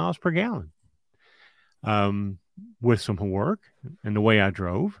 9.2 miles per gallon with some work and the way I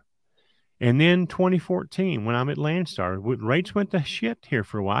drove. And then 2014, when I'm at Landstar, rates went to shit here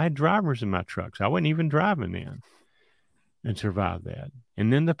for a while. I had drivers in my trucks. I wasn't even driving then and survived that.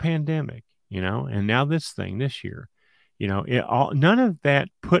 And then the pandemic, and now this thing this year, none of that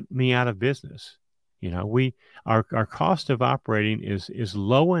put me out of business. Our cost of operating is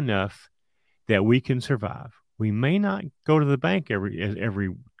low enough that we can survive. We may not go to the bank every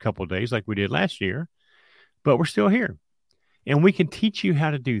couple of days like we did last year, but we're still here. And we can teach you how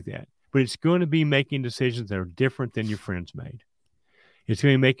to do that. But it's going to be making decisions that are different than your friends made. It's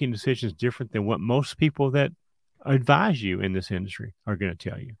going to be making decisions different than what most people that advise you in this industry are going to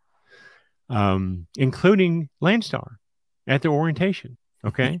tell you, including Landstar at the orientation.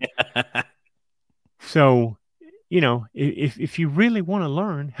 Okay. So, if you really want to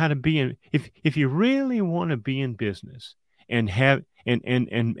learn how to be if you really want to be in business and have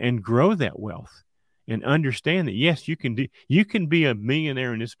and grow that wealth and understand that, yes, you can be a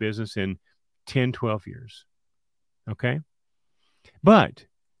millionaire in this business in 10, 12 years. Okay. But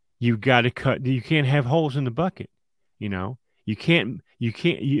you can't have holes in the bucket. Making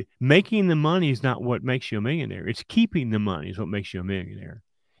the money is not what makes you a millionaire. It's keeping the money is what makes you a millionaire.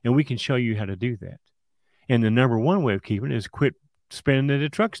 And we can show you how to do that. And the number one way of keeping it is quit spending it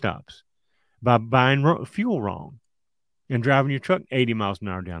at truck stops by buying fuel wrong and driving your truck 80 miles an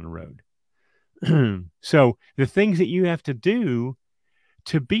hour down the road. So the things that you have to do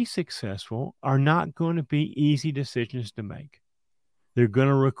to be successful are not going to be easy decisions to make. They're going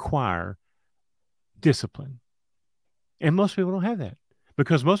to require discipline. And most people don't have that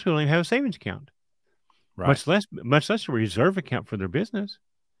because most people don't even have a savings account, right? Much less a reserve account for their business.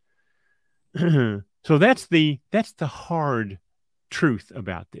 So that's the hard truth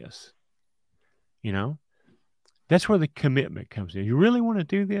about this. That's where the commitment comes in. You really want to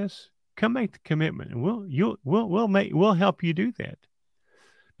do this? Come make the commitment, and we'll help you do that.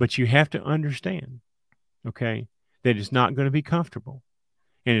 But you have to understand, okay, that it's not going to be comfortable,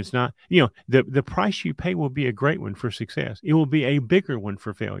 and it's not. The price you pay will be a great one for success. It will be a bigger one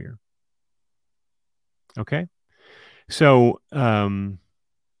for failure. Okay, so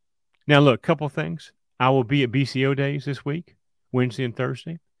now look, couple things. I will be at BCO days this week, Wednesday and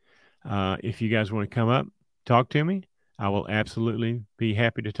Thursday. If you guys want to come up, talk to me, I will absolutely be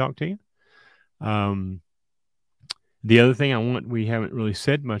happy to talk to you. The other thing we haven't really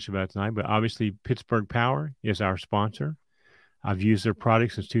said much about tonight, but obviously Pittsburgh Power is our sponsor. I've used their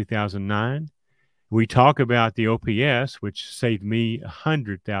product since 2009. We talk about the OPS, which saved me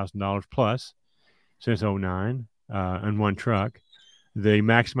 $100,000 plus since 2009 on one truck. The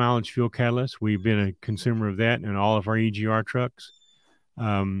max mileage fuel catalyst, we've been a consumer of that in all of our EGR trucks.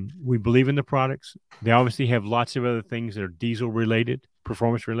 We believe in the products. They obviously have lots of other things that are diesel related,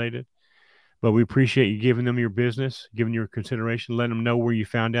 performance related, but we appreciate you giving them your business, giving your consideration, letting them know where you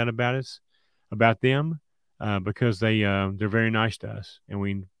found out about us, about them, because they're very nice to us and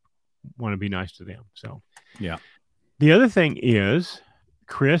we want to be nice to them. So, yeah. The other thing is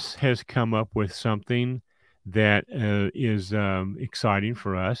Chris has come up with something that is exciting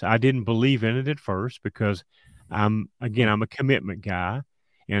for us. I didn't believe in it at first because I'm a commitment guy,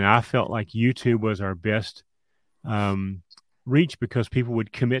 and I felt like YouTube was our best reach because people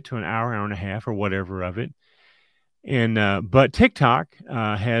would commit to an hour and a half or whatever of it. And but TikTok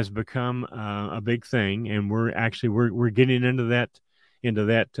has become a big thing, and we're getting into that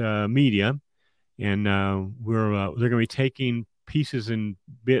media, and they're going to be taking pieces and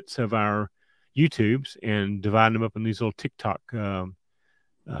bits of our YouTubes and dividing them up in these little TikTok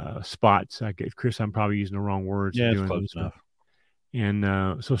spots. I get Chris. I'm probably using the wrong words. Yeah, it's doing close this, enough.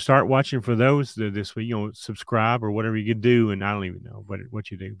 and so start watching for those this week. Subscribe or whatever you could do, and I don't even know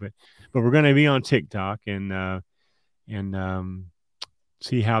what you do, but we're going to be on TikTok and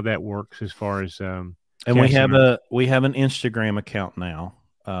see how that works as far as and we have an Instagram account now.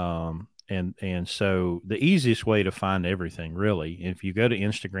 And so the easiest way to find everything, really, if you go to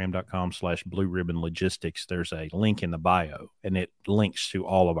Instagram.com/Blue Ribbon Logistics, there's a link in the bio, and it links to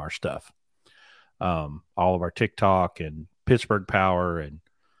all of our stuff, all of our TikTok and Pittsburgh Power, and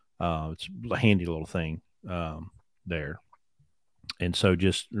it's a handy little thing there. And so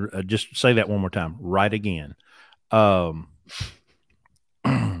just say that one more time, right again.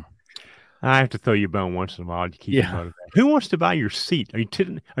 I have to throw you a bone once in a while to keep you motivated. Who wants to buy your seat? Are you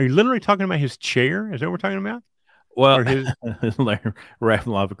literally talking about his chair? Is that what we're talking about? Well,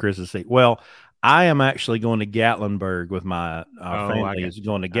 raffling off of Chris's seat. Well, I am actually going to Gatlinburg with my family. Is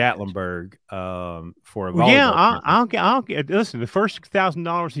going to Gatlinburg for a volleyball. Yeah, I'll get. Listen, the first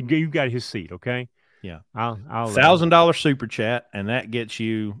 $1,000 you got his seat. Okay. Yeah, I'll $1,000 super chat, and that gets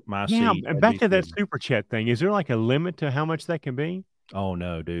you my seat. Yeah, back to that super chat thing. Is there like a limit to how much that can be? Oh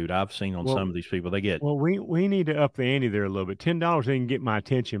no, dude! I've seen on some of these people they get. Well, we need to up the ante there a little bit. $10 ain't get my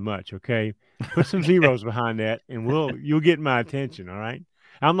attention much. Okay, put some zeros behind that, and you'll get my attention. All right.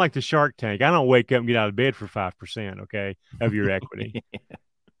 I'm like the Shark Tank. I don't wake up and get out of bed for 5%. Okay, of your equity. Yeah.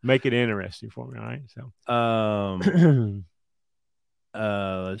 Make it interesting for me. All right. So,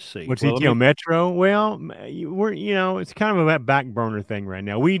 let's see. What's ETL Metro? Well, it's kind of a back burner thing right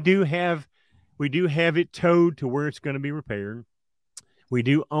now. We do have it towed to where it's going to be repaired. We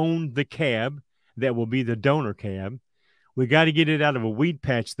do own the cab that will be the donor cab. We got to get it out of a weed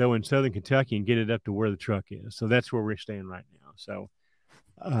patch, though, in Southern Kentucky and get it up to where the truck is. So that's where we're staying right now. So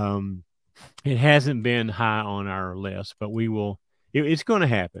it hasn't been high on our list, but we will. It's going to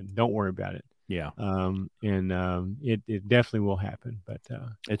happen. Don't worry about it. Yeah. It definitely will happen. But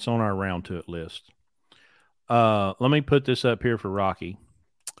it's on our round to it list. Let me put this up here for Rocky.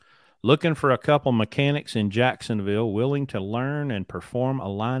 Looking for a couple mechanics in Jacksonville willing to learn and perform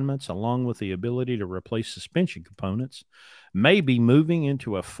alignments along with the ability to replace suspension components. Maybe moving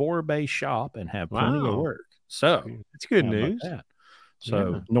into a 4-bay shop and have plenty of work. So it's good news.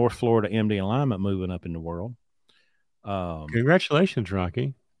 So North Florida MD Alignment moving up in the world. Congratulations,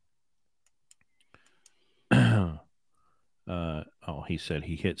 Rocky. He said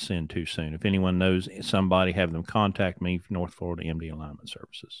he hit send too soon. If anyone knows somebody, have them contact me for North Florida MD Alignment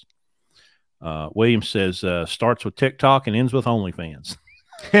Services. William says starts with TikTok and ends with OnlyFans.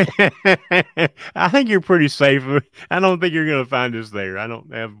 I think you're pretty safe. I don't think you're going to find us there. I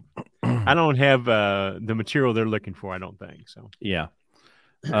don't have the material they're looking for. I don't think so. Yeah.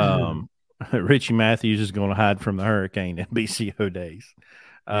 Richie Matthews is going to hide from the hurricane in BCO days.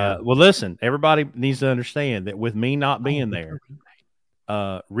 Well, listen, everybody needs to understand that with me not being there,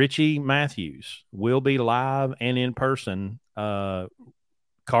 Richie Matthews will be live and in person,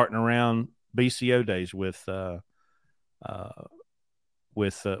 carting around BCO days with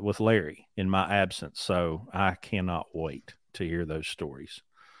Larry in my absence. So I cannot wait to hear those stories.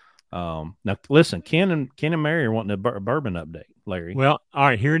 Now listen, Ken and Mary are wanting a bourbon update, Larry. Well, all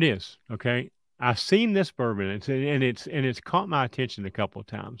right, here it is. Okay. I've seen this bourbon and it's caught my attention a couple of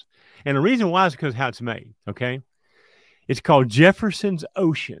times. And the reason why is because of how it's made. Okay. It's called Jefferson's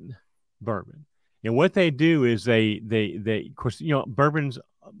Ocean bourbon. And what they do is they of course, bourbon's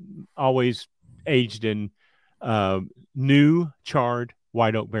always aged in new charred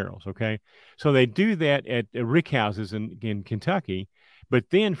white oak barrels. Okay. So they do that at rick houses in Kentucky.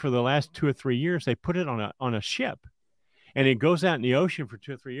 But then for the last 2 or 3 years, they put it on a ship and it goes out in the ocean for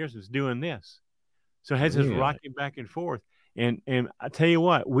 2 or 3 years. It's doing this. So it has this rocking back and forth. And I tell you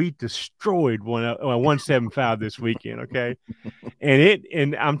what, we destroyed 175 this weekend. Okay.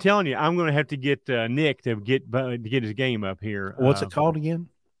 and I'm telling you, I'm going to have to get Nick to get his game up here. What's it called again?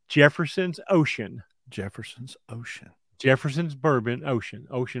 Jefferson's Ocean. Jefferson's Ocean. Jefferson's Bourbon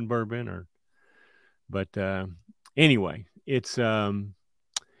Ocean Bourbon but anyway, it's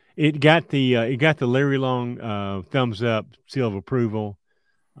it got the Larry Long thumbs up seal of approval.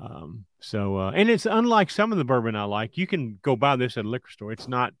 And it's unlike some of the bourbon I like. You can go buy this at a liquor store. It's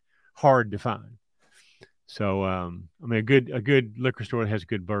not hard to find. So a good liquor store that has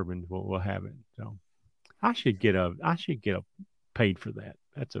good bourbon will have it. So I should get a paid for that.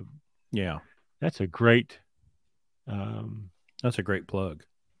 That's a great that's a great plug.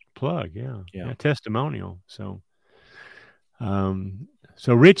 Yeah, testimonial. So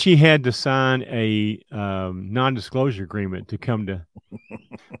so Richie had to sign a non-disclosure agreement to come to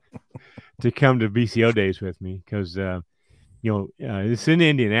BCO days with me because it's in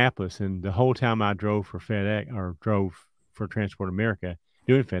Indianapolis, and the whole time I drove for FedEx or drove for Transport America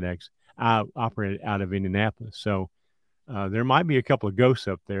doing FedEx, I operated out of Indianapolis. So there might be a couple of ghosts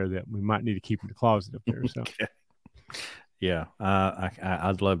up there that we might need to keep in the closet up there. So Okay. Yeah,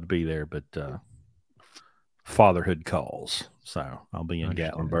 I'd love to be there, but fatherhood calls, so I'll be in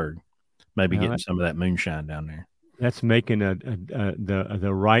Gatlinburg, maybe Well, getting some of that moonshine down there. that's making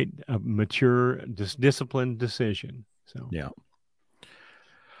the right, mature, disciplined decision. So Yeah.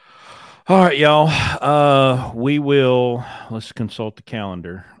 All right, y'all. Let's consult the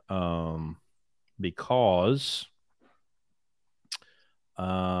calendar, because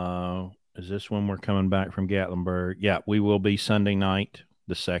is this when we're coming back from Gatlinburg? Yeah, we will be Sunday night,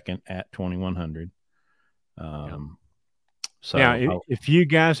 the 2nd at 2100. So now, if you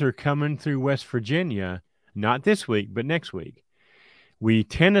guys are coming through West Virginia, not this week, but next week, we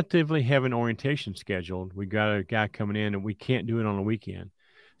tentatively have an orientation scheduled. We got a guy coming in, and we can't do it on a weekend.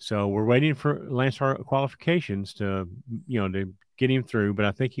 So we're waiting for Landstar qualifications to get him through, but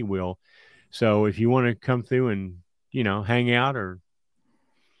I think he will. So if you want to come through and, hang out, or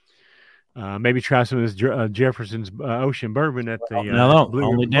maybe try some of this Jefferson's Ocean Bourbon at the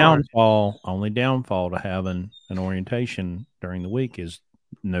only downfall to having an orientation during the week is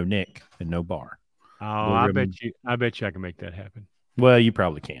no Nick and no bar. Oh, I bet you I can make that happen. Well, you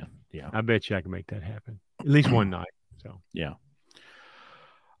probably can. Yeah, I bet you I can make that happen at least one night. So yeah.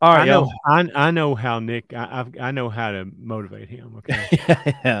 All right, I know how Nick. I know how to motivate him. Okay.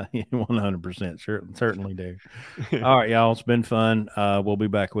 Yeah, 100%. Certainly do. All right, y'all. It's been fun. We'll be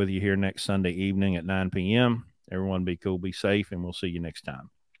back with you here next Sunday evening at 9 p.m. Everyone be cool, be safe, and we'll see you next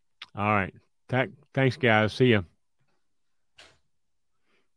time. All right. Thanks, guys. See you.